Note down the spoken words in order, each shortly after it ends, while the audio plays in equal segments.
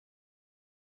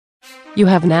You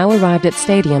have now arrived at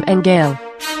Stadium and Gale.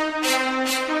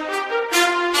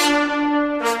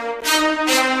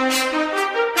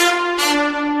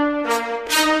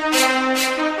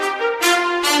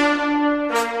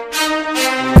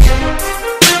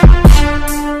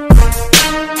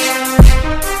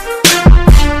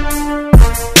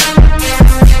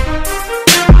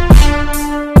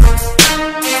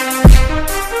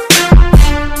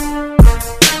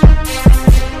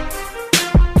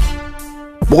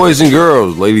 Boys and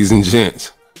girls, ladies and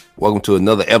gents, welcome to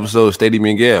another episode of Stadium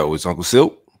and Gale. It's Uncle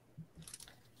Silk.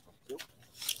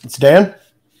 It's Dan.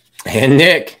 And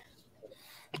Nick.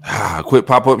 Quick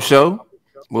pop-up show.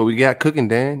 What we got cooking,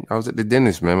 Dan? I was at the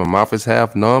dentist, man. My mouth is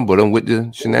half numb, but I'm with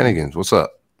the shenanigans. What's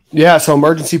up? Yeah, so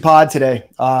emergency pod today.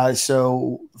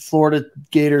 So Florida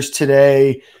Gators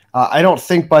today, I don't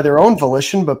think by their own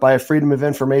volition, but by a Freedom of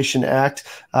Information Act,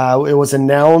 it was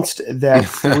announced that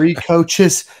three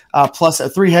coaches plus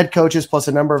three head coaches plus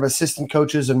a number of assistant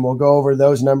coaches, and we'll go over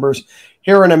those numbers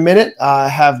here in a minute,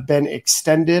 have been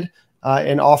extended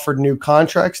and offered new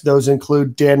contracts. Those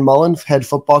include Dan Mullen, head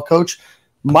football coach,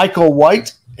 Michael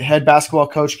White, head basketball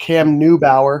coach, Cam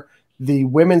Neubauer, the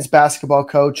women's basketball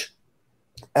coach,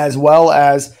 as well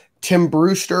as Tim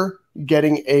Brewster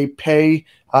getting a pay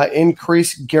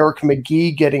increase, Garrick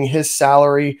McGee getting his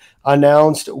salary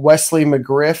announced, Wesley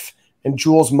McGriff and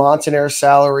Jules Montaner's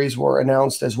salaries were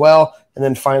announced as well. And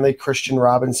then finally, Christian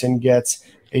Robinson gets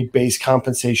a base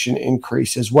compensation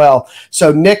increase as well.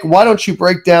 So, Nick, why don't you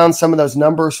break down some of those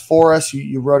numbers for us?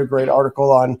 You wrote a great article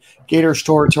on Gators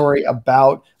Territory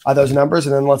about those numbers,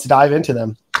 and then let's dive into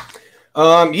them.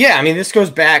 Yeah, I mean, this goes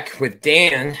back with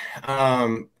Dan,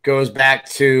 goes back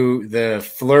to the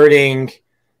flirting,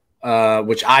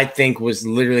 which I think was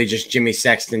literally just Jimmy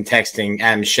Sexton texting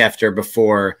Adam Schefter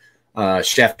before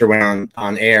Schefter went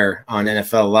on air on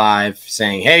NFL Live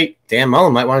saying, hey, Dan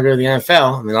Mullen might want to go to the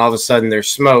NFL. And then all of a sudden there's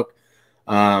smoke.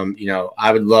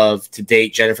 I would love to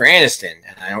date Jennifer Aniston.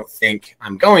 And I don't think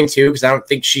I'm going to, because I don't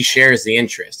think she shares the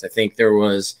interest. I think there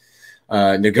was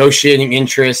negotiating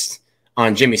interest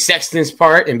on Jimmy Sexton's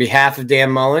part in behalf of Dan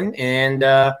Mullen. And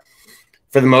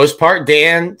for the most part,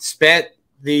 Dan spent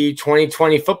the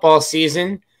 2020 football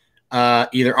season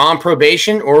either on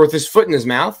probation or with his foot in his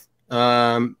mouth,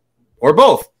 or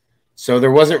both. So there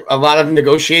wasn't a lot of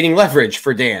negotiating leverage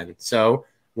for Dan. So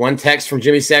one text from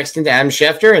Jimmy Sexton to Adam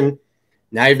Schefter, and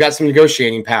now you've got some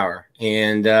negotiating power.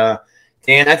 And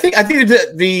Dan, I think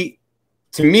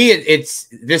to me,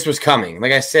 this was coming.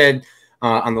 Like I said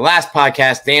on the last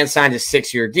podcast, Dan signed a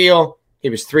 6-year deal. He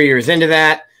was 3 years into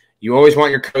that. You always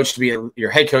want your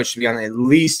head coach to be on at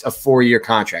least a 4-year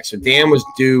contract. So Dan was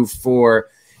due for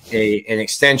an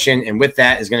extension, and with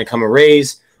that is going to come a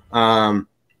raise.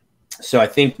 So I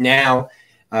think now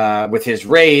with his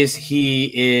raise,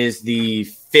 he is the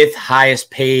 5th highest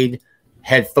paid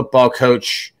head football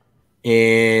coach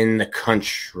in the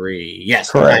country.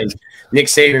 Yes, correct. Nick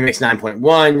Saban makes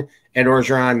 9.1. Ed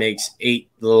Orgeron makes a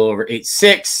little over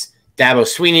 8.6. Dabo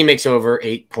Sweeney makes over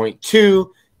 8.2.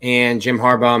 And Jim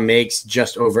Harbaugh makes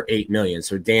just over $8 million.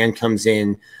 So Dan comes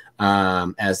in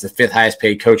as the 5th highest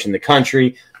paid coach in the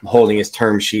country. I'm holding his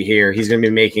term sheet here. He's going to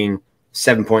be making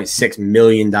 $7.6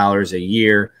 million a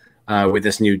year with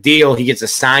this new deal. He gets a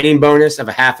signing bonus of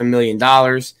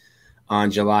 $500,000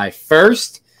 on July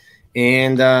 1st.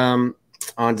 And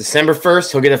on December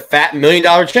 1st, he'll get a fat $1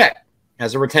 million check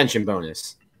as a retention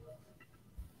bonus.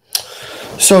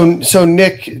 So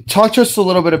Nick, talk to us a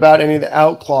little bit about any of the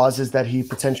out clauses that he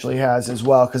potentially has as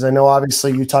well, because I know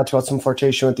obviously you talked about some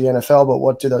flirtation with the NFL, but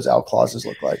what do those out clauses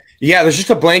look like? Yeah, there's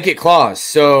just a blanket clause.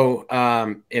 So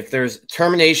if there's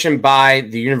termination by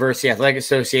the University Athletic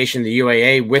Association, the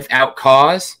UAA, without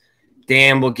cause,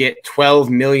 Dan will get $12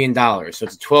 million. So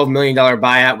it's a $12 million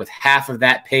buyout with half of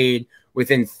that paid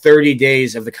within 30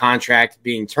 days of the contract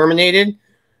being terminated.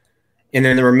 And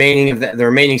then the remaining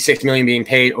 $6 million being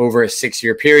paid over a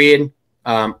 6-year period,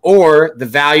 or the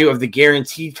value of the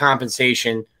guaranteed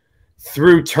compensation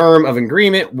through term of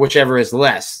agreement, whichever is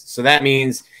less. So that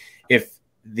means if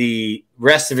the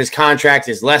rest of his contract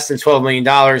is less than $12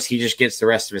 million, he just gets the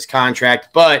rest of his contract.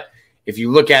 But if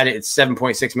you look at it, it's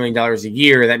 $7.6 million a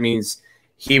year. That means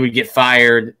he would get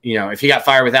fired. If he got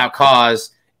fired without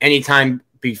cause, anytime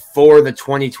before the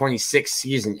 2026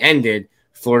 season ended,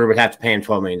 Florida would have to pay him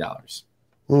 $12 million.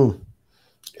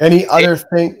 Any other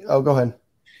thing? Oh, go ahead.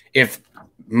 If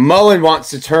Mullen wants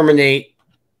to terminate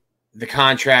the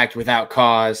contract without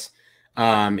cause,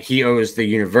 he owes the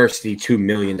university $2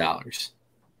 million.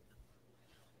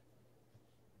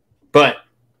 But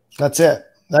that's it.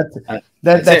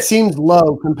 That seems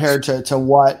low compared to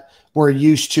what we're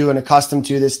used to and accustomed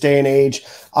to this day and age.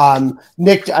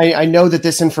 Nick, I know that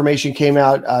this information came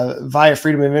out via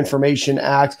Freedom of Information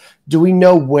Act. Do we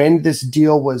know when this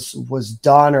deal was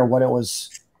done or when it was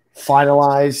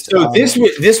finalized? So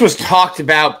this was talked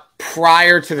about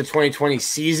prior to the 2020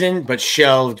 season, but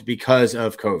shelved because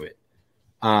of COVID.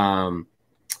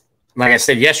 Like I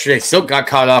said yesterday, still got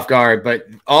caught off guard, but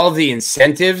all of the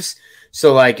incentives.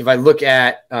 So, like, if I look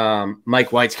at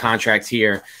Mike White's contract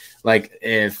here, like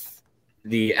if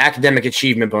the academic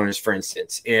achievement bonus, for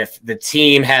instance, if the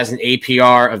team has an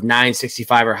APR of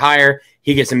 965 or higher,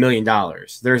 he gets $1 million.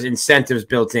 There's incentives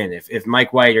built in. If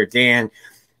Mike White or Dan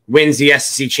wins the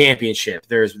SEC championship,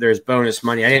 there's bonus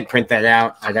money. I didn't print that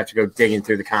out. I'd have to go digging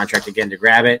through the contract again to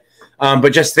grab it. But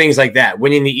just things like that.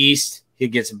 Winning the East, he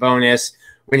gets a bonus.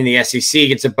 Winning the SEC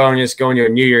gets a bonus. Going to a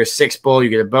New Year's Six Bowl, you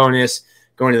get a bonus.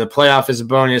 Going to the playoff is a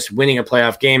bonus. Winning a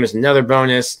playoff game is another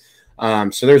bonus.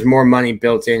 So there's more money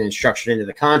built in and structured into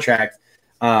the contract.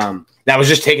 That was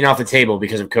just taken off the table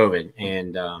because of COVID.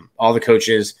 And all the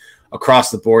coaches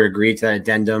across the board agreed to that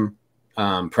addendum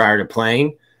prior to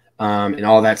playing. And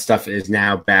all that stuff is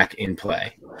now back in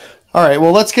play. All right.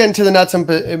 Well, let's get into the nuts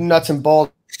and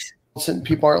bolts.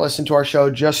 People aren't listening to our show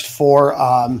just for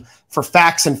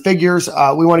facts and figures.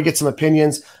 We want to get some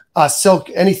opinions. Silk,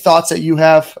 any thoughts that you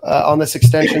have on this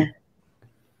extension?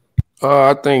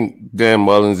 I think Dan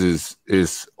Mullins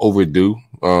is overdue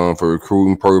for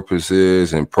recruiting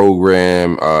purposes and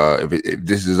program. If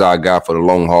this is our guy for the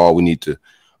long haul, we need to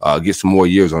get some more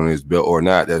years on his belt or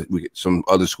not. That we get some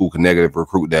other school can negative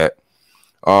recruit that.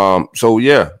 So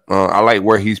yeah, I like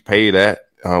where he's paid at.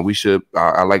 We should.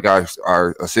 I like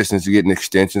our assistants getting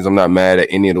extensions. I'm not mad at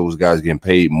any of those guys getting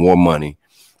paid more money.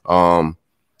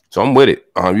 So I'm with it.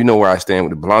 You know where I stand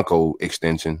with the Blanco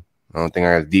extension. I don't think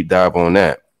I got a deep dive on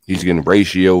that. He's getting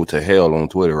ratioed to hell on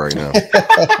Twitter right now.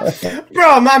 Bro,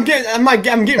 I'm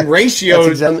getting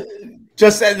ratioed.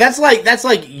 That's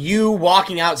like you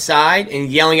walking outside and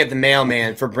yelling at the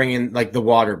mailman for bringing like the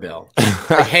water bill.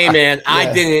 Like, hey man, yeah.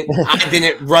 I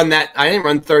didn't run that. I didn't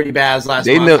run 30 baths last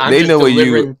month. They know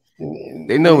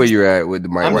where you're at with the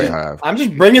Mike White Hive. I'm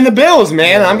just bringing the bills,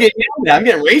 man. Yeah. I'm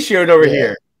getting ratioed over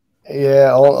here.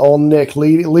 Yeah, old Nick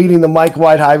leading the Mike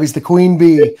White Hive. He's the queen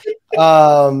bee.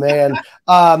 Oh man.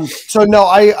 So no,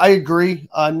 I agree.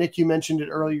 Nick, you mentioned it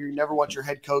earlier. You never want your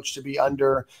head coach to be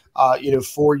under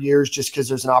 4 years just because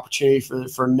there's an opportunity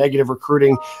for negative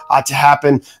recruiting to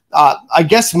happen. I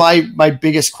guess my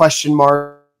biggest question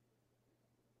mark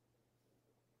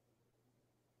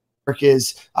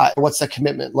is what's the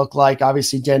commitment look like?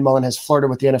 Obviously, Dan Mullen has flirted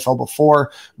with the NFL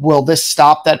before. Will this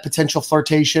stop that potential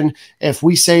flirtation? If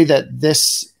we say that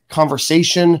this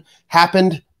conversation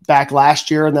happened back last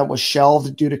year and that was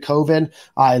shelved due to COVID,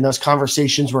 and those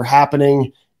conversations were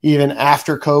happening even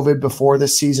after COVID, before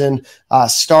this season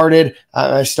started,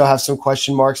 I still have some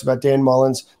question marks about Dan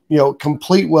Mullen's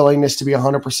complete willingness to be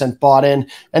 100% bought in.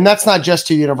 And that's not just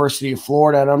to the University of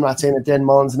Florida. And I'm not saying that Dan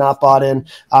Mullen's not bought in,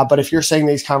 but if you're saying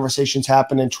these conversations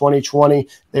happened in 2020,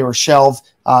 they were shelved,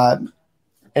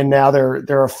 and now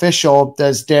they're official,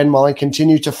 does Dan Mullen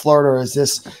continue to flirt, or is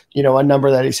this, a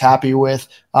number that he's happy with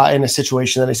in a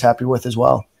situation that he's happy with as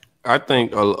well? I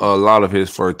think a lot of his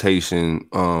flirtation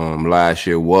last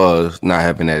year was not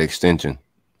having that extension.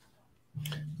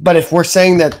 But if we're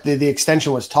saying that the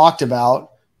extension was talked about,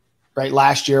 right,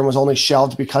 last year and was only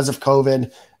shelved because of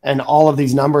COVID, and all of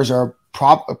these numbers are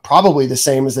probably the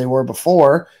same as they were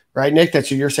before, right, Nick? That's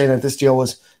you're saying that this deal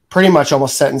was pretty much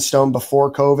almost set in stone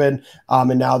before COVID,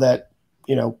 and now that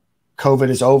COVID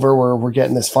is over, we're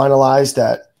getting this finalized,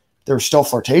 that there's still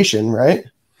flirtation, right?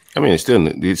 I mean, you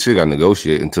still got to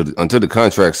negotiate until the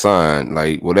contract's signed.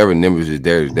 Like, whatever numbers is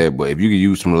there is there. But if you could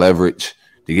use some leverage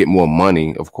to get more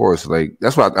money, of course. Like,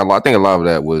 that's what I think. A lot of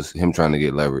that was him trying to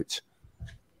get leverage.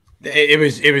 It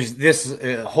was this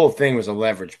whole thing was a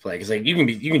leverage play, because like you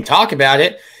can talk about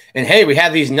it and hey, we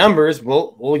have these numbers.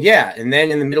 Well, yeah. And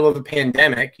then in the middle of a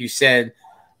pandemic, you said,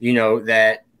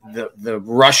 that the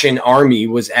Russian army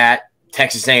was at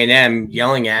Texas A&M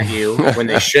yelling at you when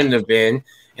they shouldn't have been.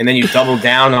 And then you double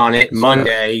down on it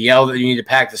Monday, yell that you need to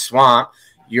pack the swamp.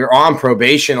 You're on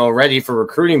probation already for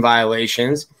recruiting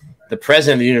violations. The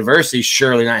president of the university is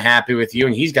surely not happy with you,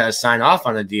 and he's got to sign off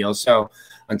on the deal. So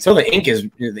until the ink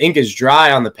is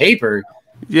dry on the paper,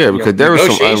 yeah, because there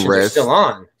was some unrest. Still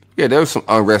on. Yeah, there was some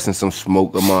unrest and some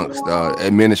smoke amongst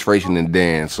administration and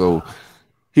Dan. So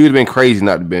he would have been crazy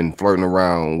not to have been flirting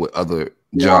around with other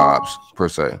jobs per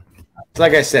se.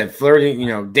 Like I said,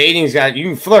 flirting, dating's got, you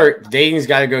can flirt, dating's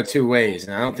got to go two ways.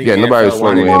 And I don't think nobody was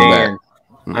flirting with him back.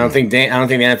 I don't think the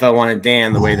NFL wanted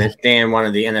Dan the way that Dan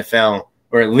wanted the NFL,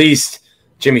 or at least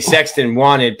Jimmy Sexton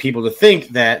wanted people to think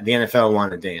that the NFL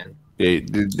wanted Dan. Yeah,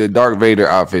 the Darth Vader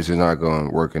outfits is not going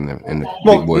to work in the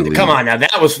big boy league. Come on now,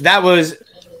 that was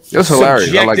It's hilarious.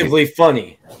 Subjectively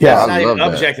funny. Yeah, not even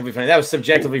objectively funny. That was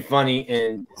subjectively funny,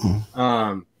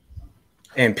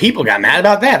 and people got mad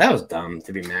about that. That was dumb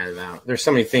to be mad about. There's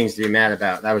so many things to be mad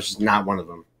about. That was just not one of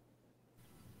them.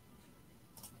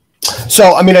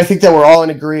 So, I mean, I think that we're all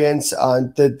in agreement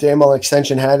on the Dan Mullen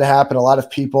extension had to happen. A lot of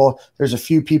people, there's a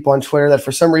few people on Twitter that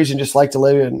for some reason just like to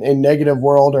live in negative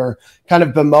world or kind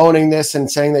of bemoaning this and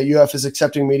saying that UF is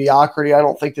accepting mediocrity. I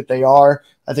don't think that they are.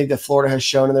 I think that Florida has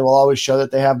shown, and they will always show,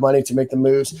 that they have money to make the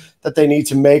moves that they need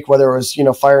to make, whether it was,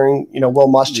 firing, Will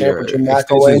Muschamp or Jim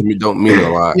McElwain. Don't mean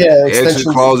a lot. Yeah,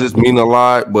 extension clauses mean a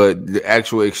lot, but the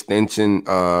actual extension,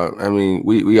 I mean,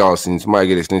 we all seen somebody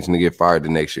get extension to get fired the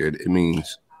next year. It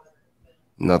means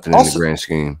nothing in the grand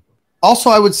scheme.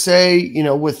 Also, I would say,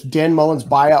 with Dan Mullen's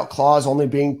buyout clause only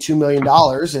being $2 million,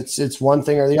 it's one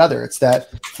thing or the other. It's that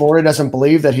Florida doesn't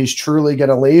believe that he's truly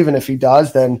going to leave, and if he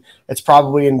does, then it's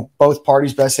probably in both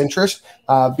parties' best interest.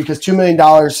 Because $2 million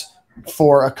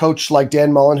for a coach like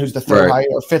Dan Mullen, who's the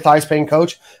fifth highest paying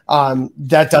coach,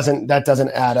 that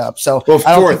doesn't add up. So, fourth.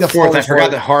 I forgot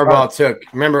that Harbaugh took.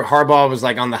 Remember, Harbaugh was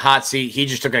like on the hot seat. He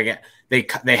just took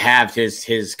they halved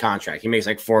his contract. He makes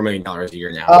like $4 million a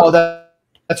year now. Oh,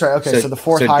 that's right. Okay, so the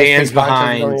fourth highest Dan's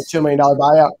behind $2 million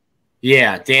buyout.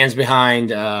 Yeah, Dan's behind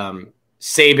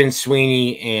Saban,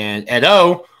 Sweeney, and Ed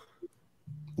O.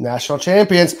 National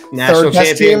champions. Third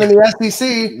best team in the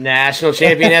SEC. National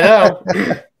champion Ed O.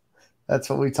 That's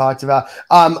what we talked about.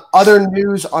 Other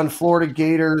news on Florida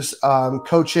Gators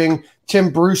coaching. Tim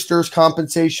Brewster's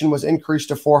compensation was increased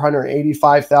to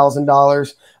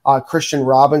 $485,000. Christian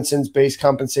Robinson's base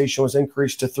compensation was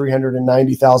increased to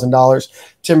 $390,000.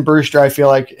 Tim Brewster, I feel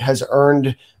like, has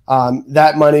earned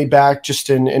that money back just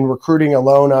in recruiting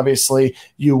alone. Obviously,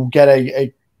 you get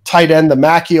a tight end, the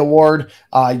Mackey Award.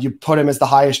 You put him as the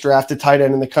highest drafted tight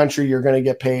end in the country, you're going to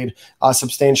get paid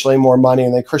substantially more money.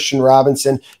 And then Christian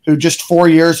Robinson, who just 4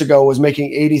 years ago was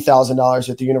making $80,000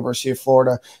 at the University of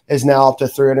Florida, is now up to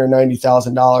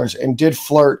 $390,000 and did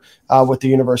flirt with the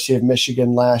University of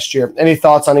Michigan last year. Any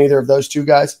thoughts on either of those two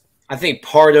guys? I think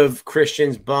part of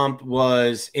Christian's bump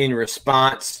was in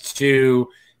response to,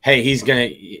 hey, he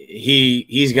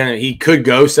could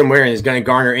go somewhere and is going to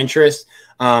garner interest.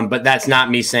 But that's not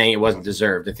me saying it wasn't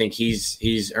deserved. I think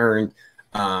he's earned.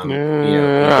 I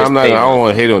don't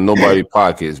want to hate on nobody's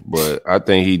pockets, but I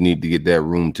think he need to get that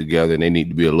room together, and they need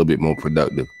to be a little bit more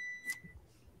productive.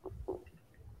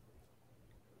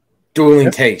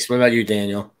 Dueling takes. What about you,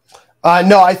 Daniel?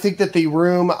 No, I think that the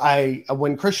room,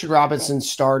 when Christian Robinson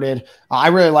started, I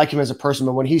really like him as a person,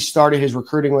 but when he started, his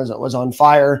recruiting was on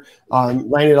fire.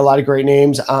 Landed a lot of great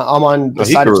names. I'm on the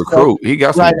side of recruit. He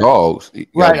got some dogs.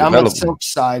 I'm on the Silk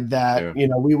side that,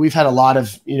 we've had a lot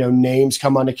of, names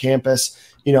come onto campus.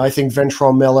 I think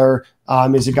Ventrell Miller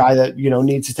is a guy that,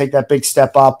 needs to take that big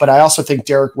step up. But I also think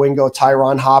Derek Wingo,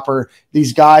 Tyron Hopper,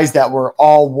 these guys that were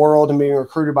all world and being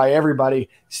recruited by everybody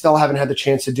still haven't had the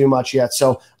chance to do much yet.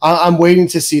 So I'm waiting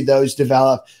to see those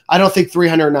develop. I don't think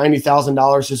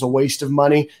 $390,000 is a waste of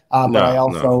money, but I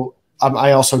also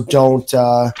don't,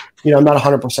 I'm not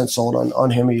 100% sold on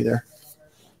him either.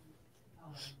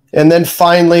 And then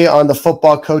finally on the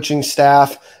football coaching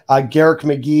staff, Garrick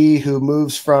McGee, who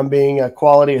moves from being a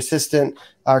quality assistant,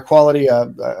 quality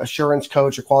assurance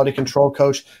coach, or quality control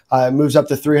coach, moves up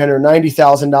to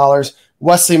 $390,000.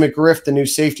 Wesley McGriff, the new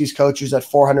safeties coach, is at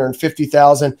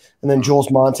 $450,000, and then Jules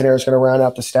Montaner is going to round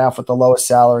out the staff with the lowest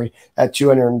salary at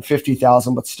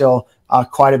 $250,000, but still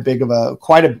quite a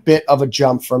bit of a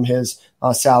jump from his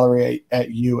salary at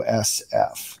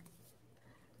USF.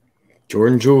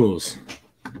 Jordan Jules.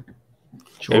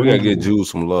 Yeah, we gotta get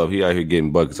Jules some love. He out here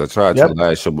getting buckets. I tried to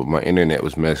last show, but my internet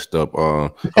was messed up.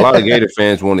 A lot of Gator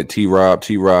fans wanted T-Rob.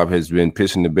 T-Rob has been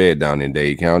pissing the bed down in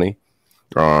Dade County.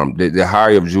 The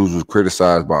hire of Jules was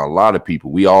criticized by a lot of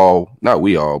people. Not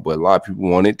we all, but a lot of people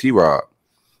wanted T-Rob.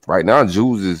 Right now,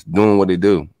 Jules is doing what they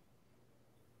do.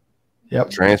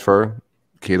 Yep. Transfer,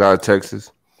 kid out of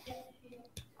Texas.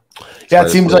 Yeah, it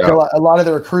seems like a lot of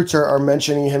the recruits are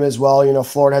mentioning him as well.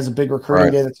 Florida has a big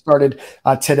recruiting day that started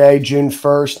today, June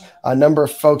 1st. A number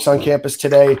of folks on campus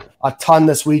today, a ton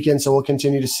this weekend. So we'll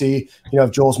continue to see,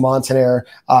 if Jules Montaner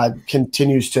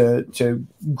continues to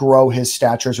grow his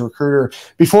stature as a recruiter.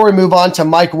 Before we move on to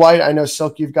Mike White, I know,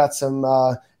 Silk, you've got some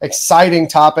exciting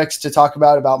topics to talk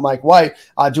about Mike White.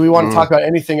 Do we want to talk about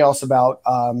anything else about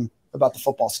the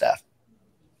football staff?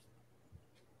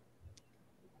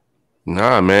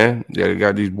 Nah, man. Yeah,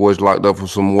 got these boys locked up for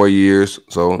some more years.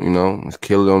 So, let's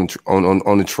kill it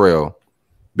on the trail.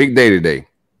 Big day today.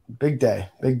 Big day,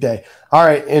 big day. All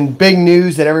right, and big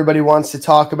news that everybody wants to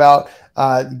talk about.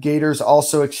 The Gators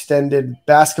also extended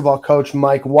basketball coach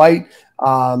Mike White.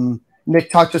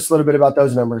 Nick, talk to us a little bit about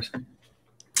those numbers.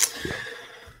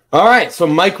 All right, so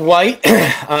Mike White,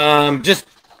 just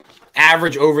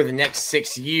average over the next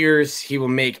 6 years, he will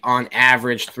make on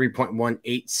average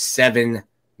 $3.187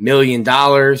 million.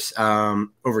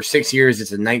 Over 6 years,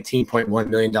 it's a $19.1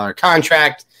 million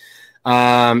contract.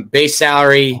 Base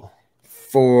salary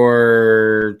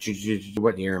for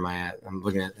what year am I at? I'm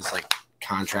looking at this like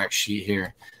contract sheet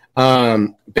here.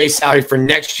 Base salary for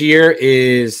next year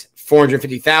is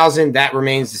 $450,000. That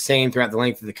remains the same throughout the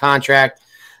length of the contract.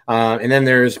 And then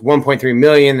there's $1.3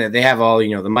 million that they have all,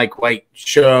 the Mike White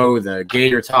show, the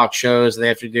Gator Talk shows they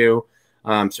have to do.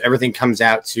 So everything comes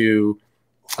out to,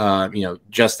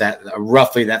 just that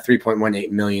roughly that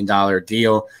 $3.18 million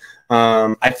deal.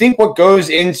 I think what goes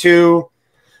into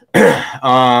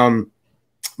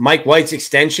Mike White's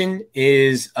extension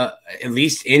is, at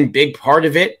least in big part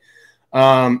of it,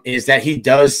 is that he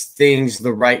does things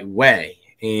the right way.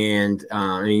 And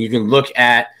you can look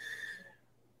at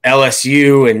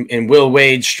LSU and Will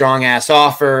Wade's strong ass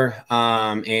offer.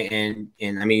 And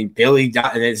I mean,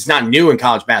 it's not new in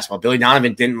college basketball. Billy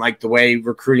Donovan didn't like the way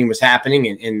recruiting was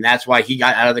happening. And that's why he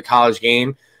got out of the college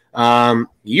game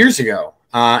years ago.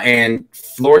 And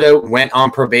Florida went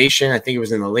on probation. I think it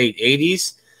was in the late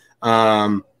 80s.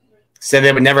 Said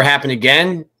that would never happen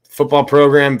again. Football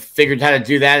program figured how to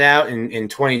do that out in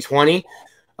 2020.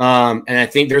 And I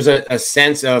think there's a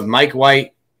sense of Mike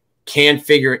White can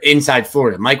figure inside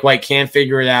Florida. Mike White can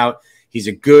figure it out. He's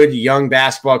a good young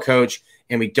basketball coach,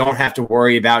 and we don't have to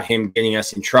worry about him getting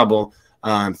us in trouble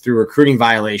through recruiting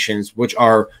violations, which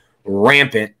are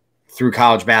rampant through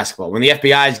college basketball. When the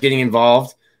FBI is getting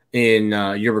involved in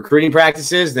your recruiting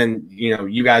practices, then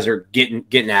you guys are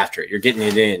getting after it. You're getting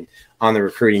it in on the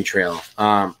recruiting trail.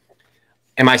 Am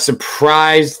I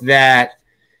surprised that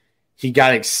he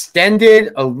got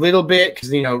extended a little bit? Because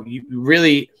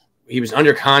he was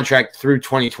under contract through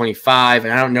 2025,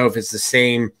 and I don't know if it's the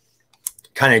same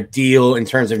kind of deal in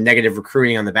terms of negative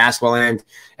recruiting on the basketball end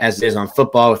as it is on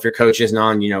football. If your coach isn't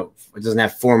on, it doesn't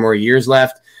have 4 more years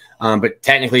left. But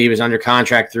technically, he was under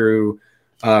contract through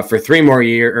for 4 more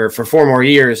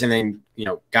years, and then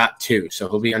got 2. So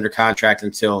he'll be under contract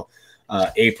until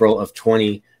April of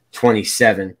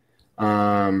 2027.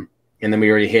 And then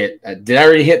we already hit. Did I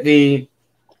already hit the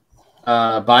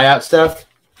buyout stuff?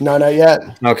 No, not yet.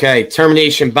 Okay.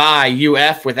 Termination by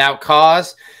UF without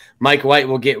cause. Mike White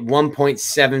will get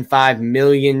 $1.75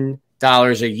 million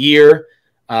a year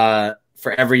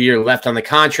for every year left on the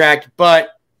contract,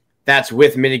 but that's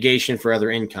with mitigation for other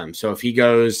income. So if he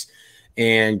goes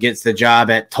and gets the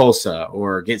job at Tulsa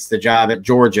or gets the job at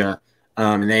Georgia,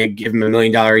 and they give him $1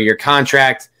 million a year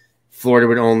contract, Florida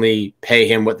would only pay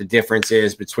him what the difference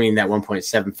is between that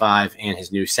 1.75 and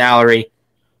his new salary.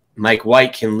 Mike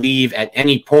White can leave at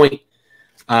any point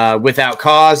without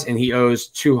cause, and he owes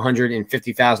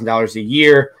 $250,000 a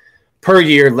year per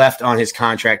year left on his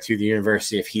contract to the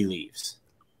university if he leaves.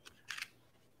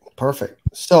 Perfect.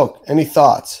 So, any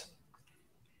thoughts?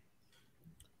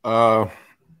 Yeah,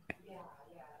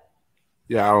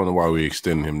 I don't know why we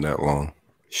extended him that long.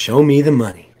 Show me the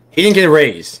money. He didn't get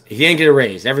a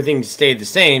raise. Everything stayed the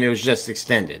same. It was just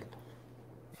extended.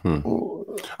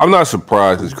 I'm not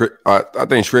surprised. I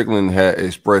think Strickland had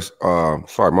expressed.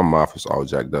 Sorry, my mouth is all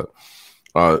jacked up.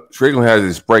 Strickland has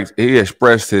expressed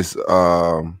his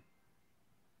that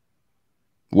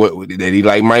he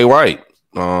liked Mike White,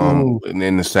 and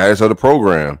then the status of the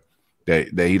program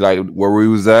that he liked where he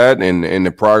was at and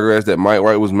the progress that Mike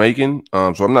White was making.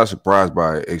 So I'm not surprised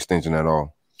by extension at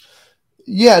all.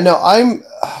 Yeah, no,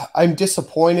 I'm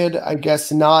disappointed. I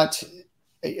guess I'm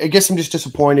just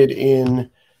disappointed in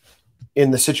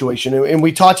the situation. And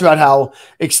we talked about how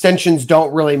extensions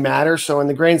don't really matter. So in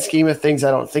the grand scheme of things,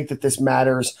 I don't think that this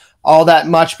matters all that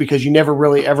much because you never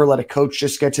really ever let a coach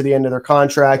just get to the end of their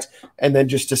contract and then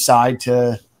just decide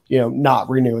to, not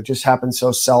renew. It just happens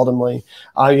so seldomly.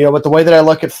 But the way that I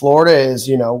look at Florida is,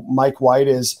 Mike White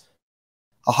is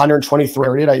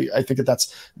 123. I think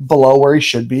that's below where he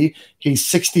should be. He's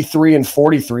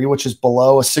 63-43, which is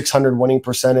below a 600 winning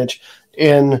percentage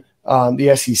in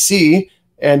the SEC.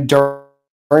 And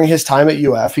during his time at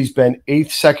UF, he's been 8th,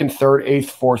 2nd, 3rd,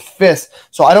 8th, 4th, 5th.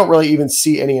 So I don't really even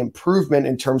see any improvement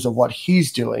in terms of what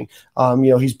he's doing.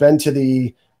 He's been to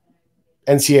the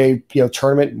NCAA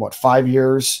tournament, 5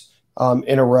 years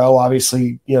in a row.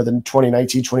 Obviously, the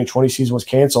 2019-2020 season was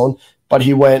canceled, but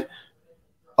he went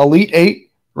Elite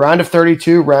 8, round of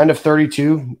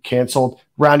 32, canceled,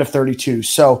 round of 32.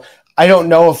 So I don't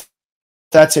know if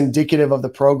that's indicative of the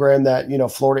program that,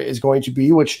 Florida is going to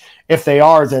be, which if they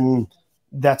are, then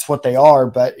that's what they are.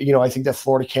 But, I think that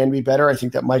Florida can be better. I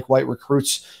think that Mike White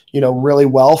recruits, really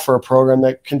well for a program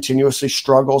that continuously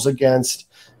struggles against,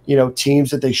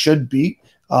 teams that they should beat.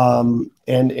 And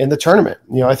in the tournament,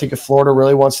 I think if Florida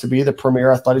really wants to be the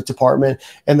premier athletic department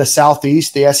in the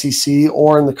Southeast, the SEC,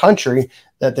 or in the country,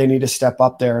 that they need to step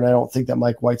up there. And I don't think that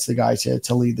Mike White's the guy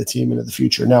to lead the team into the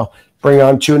future. Now, bring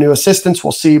on 2 new assistants,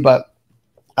 we'll see, but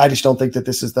I just don't think that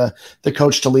this is the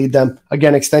coach to lead them.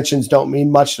 Again, extensions don't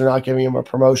mean much. They're not giving him a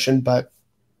promotion, but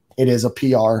it is a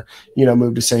PR,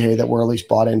 move to say, hey, that we're at least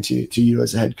bought into you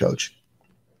as a head coach.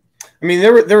 I mean,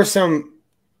 there were some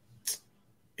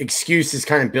excuses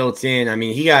kind of built in. I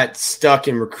mean, he got stuck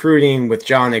in recruiting with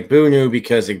John Egbunu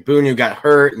because Egbunu got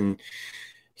hurt and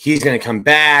he's going to come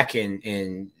back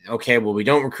and okay, well, we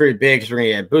don't recruit big because we're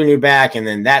going to get Egbunu back. And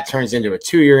then that turns into a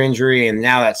 2-year injury. And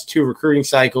now that's 2 recruiting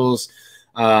cycles.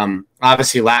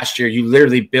 Obviously last year you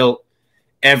literally built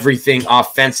everything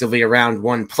offensively around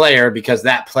one player because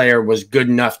that player was good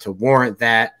enough to warrant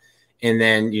that. And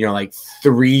then, like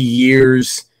 3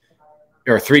 years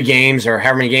or 3 games or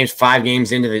however many games, 5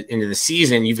 games into the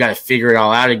season, you've got to figure it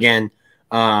all out again.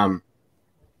 I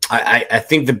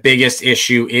think the biggest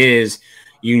issue is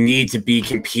you need to be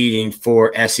competing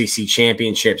for SEC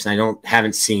championships. And I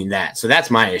haven't seen that. So that's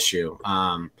my issue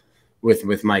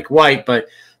with Mike White. But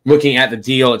looking at the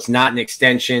deal, it's not an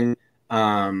extension.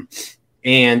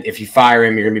 And if you fire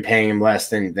him, you're going to be paying him less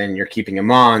than you're keeping him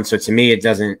on. So to me, it's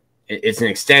an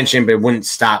extension, but it wouldn't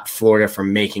stop Florida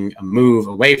from making a move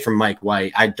away from Mike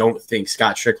White. I don't think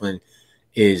Scott Strickland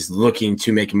is looking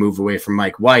to make a move away from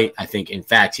Mike White. I think, in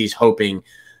fact, he's hoping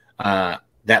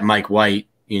that Mike White,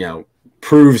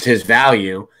 proves his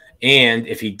value. And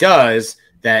if he does,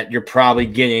 that you're probably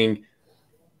getting,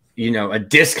 a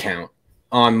discount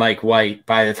on Mike White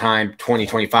by the time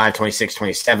 2025, 26,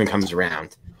 27 comes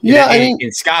around. Yeah,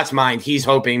 in Scott's mind, he's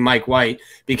hoping Mike White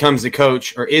becomes the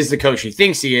coach or is the coach he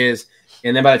thinks he is.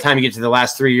 And then by the time you get to the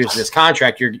last 3 years of this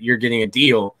contract, you're getting a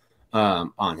deal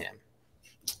on him.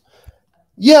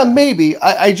 Yeah, maybe.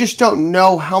 I just don't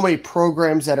know how many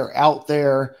programs that are out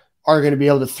there are going to be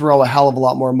able to throw a hell of a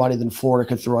lot more money than Florida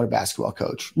could throw at a basketball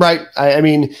coach, right? I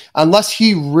mean, unless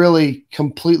he really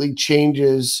completely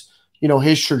changes,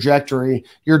 his trajectory,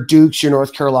 your Dukes, your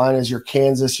North Carolinas, your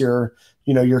Kansas, your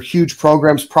huge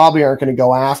programs probably aren't going to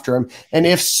go after him. And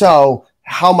if so,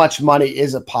 how much money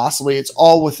is it possibly? It's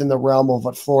all within the realm of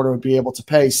what Florida would be able to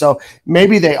pay. So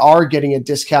maybe they are getting a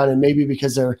discount, and maybe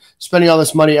because they're spending all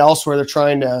this money elsewhere, they're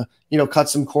trying to, cut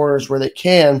some corners where they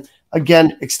can.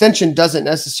 Again, extension doesn't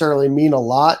necessarily mean a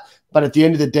lot, but at the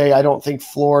end of the day, I don't think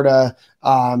Florida,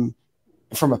 from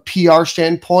a PR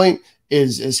standpoint,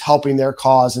 is helping their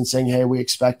cause and saying, hey, we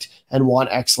expect and want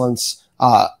excellence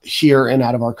here and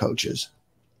out of our coaches.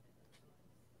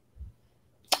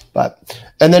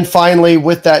 And then finally,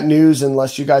 with that news,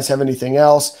 unless you guys have anything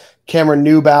else, Cameron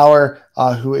Neubauer,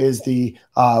 who is the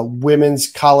women's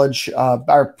college,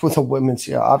 or with the women's,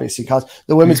 obviously college,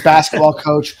 the women's basketball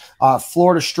coach.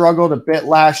 Florida struggled a bit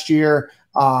last year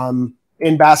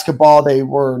in basketball. They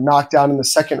were knocked down in the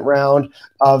second round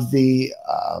of the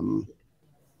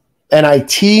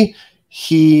NIT.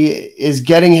 He is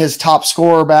getting his top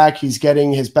scorer back. He's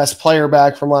getting his best player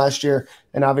back from last year.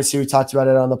 And obviously we talked about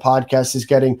it on the podcast, is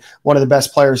getting one of the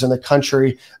best players in the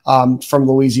country from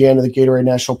Louisiana, the Gatorade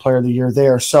National Player of the Year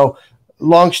there. So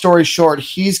long story short,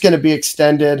 he's going to be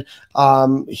extended.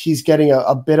 He's getting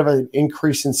a bit of an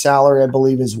increase in salary, I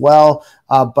believe, as well.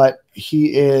 But he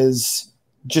is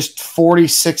just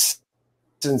 46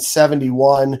 and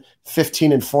 71,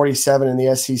 15 and 47 in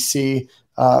the SEC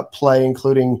play,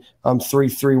 including 3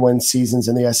 3-win seasons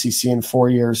in the SEC in 4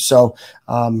 years. So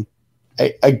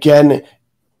again,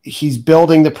 he's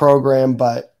building the program,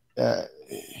 but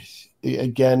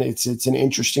again, it's an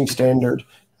interesting standard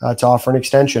to offer an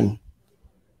extension.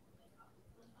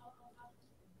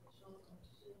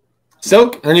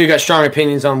 Silk, I know you got strong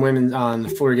opinions on the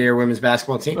Florida Gator women's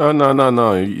basketball team. Oh,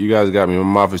 no. You guys got me. My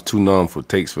mouth is too numb for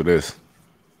takes for this.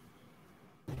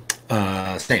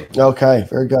 Same. Okay,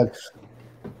 very good.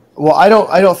 Well, I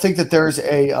don't think that there's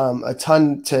a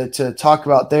ton to talk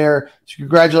about there. So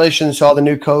congratulations to all the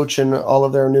new coach and all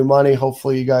of their new money.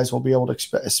 Hopefully you guys will be able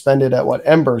to spend it at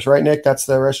Embers, right, Nick? That's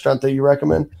the restaurant that you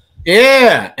recommend?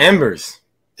 Yeah, Embers.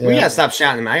 Yeah. We gotta stop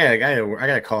shouting them. I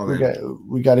gotta call them.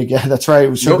 We gotta get. That's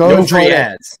right. So go enjoy it.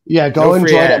 Ads. Yeah, go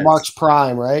enjoy it at Mark's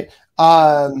Prime, right?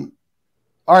 All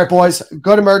right, boys.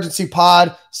 Good emergency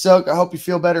pod. Silk, I hope you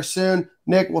feel better soon.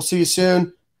 Nick, we'll see you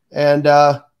soon. And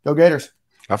go Gators.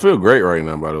 I feel great right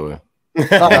now, by the way.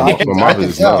 I can, My I mouth can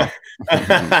is tell. numb.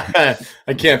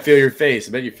 I can't feel your face.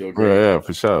 I bet you feel great. Yeah,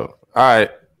 for sure. All right.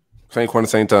 Same corner,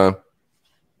 same time.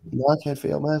 No, I can't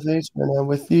feel my face when I'm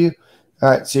with you. All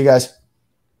right, see you guys.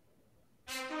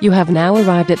 You have now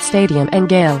arrived at Stadium and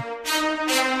Gale.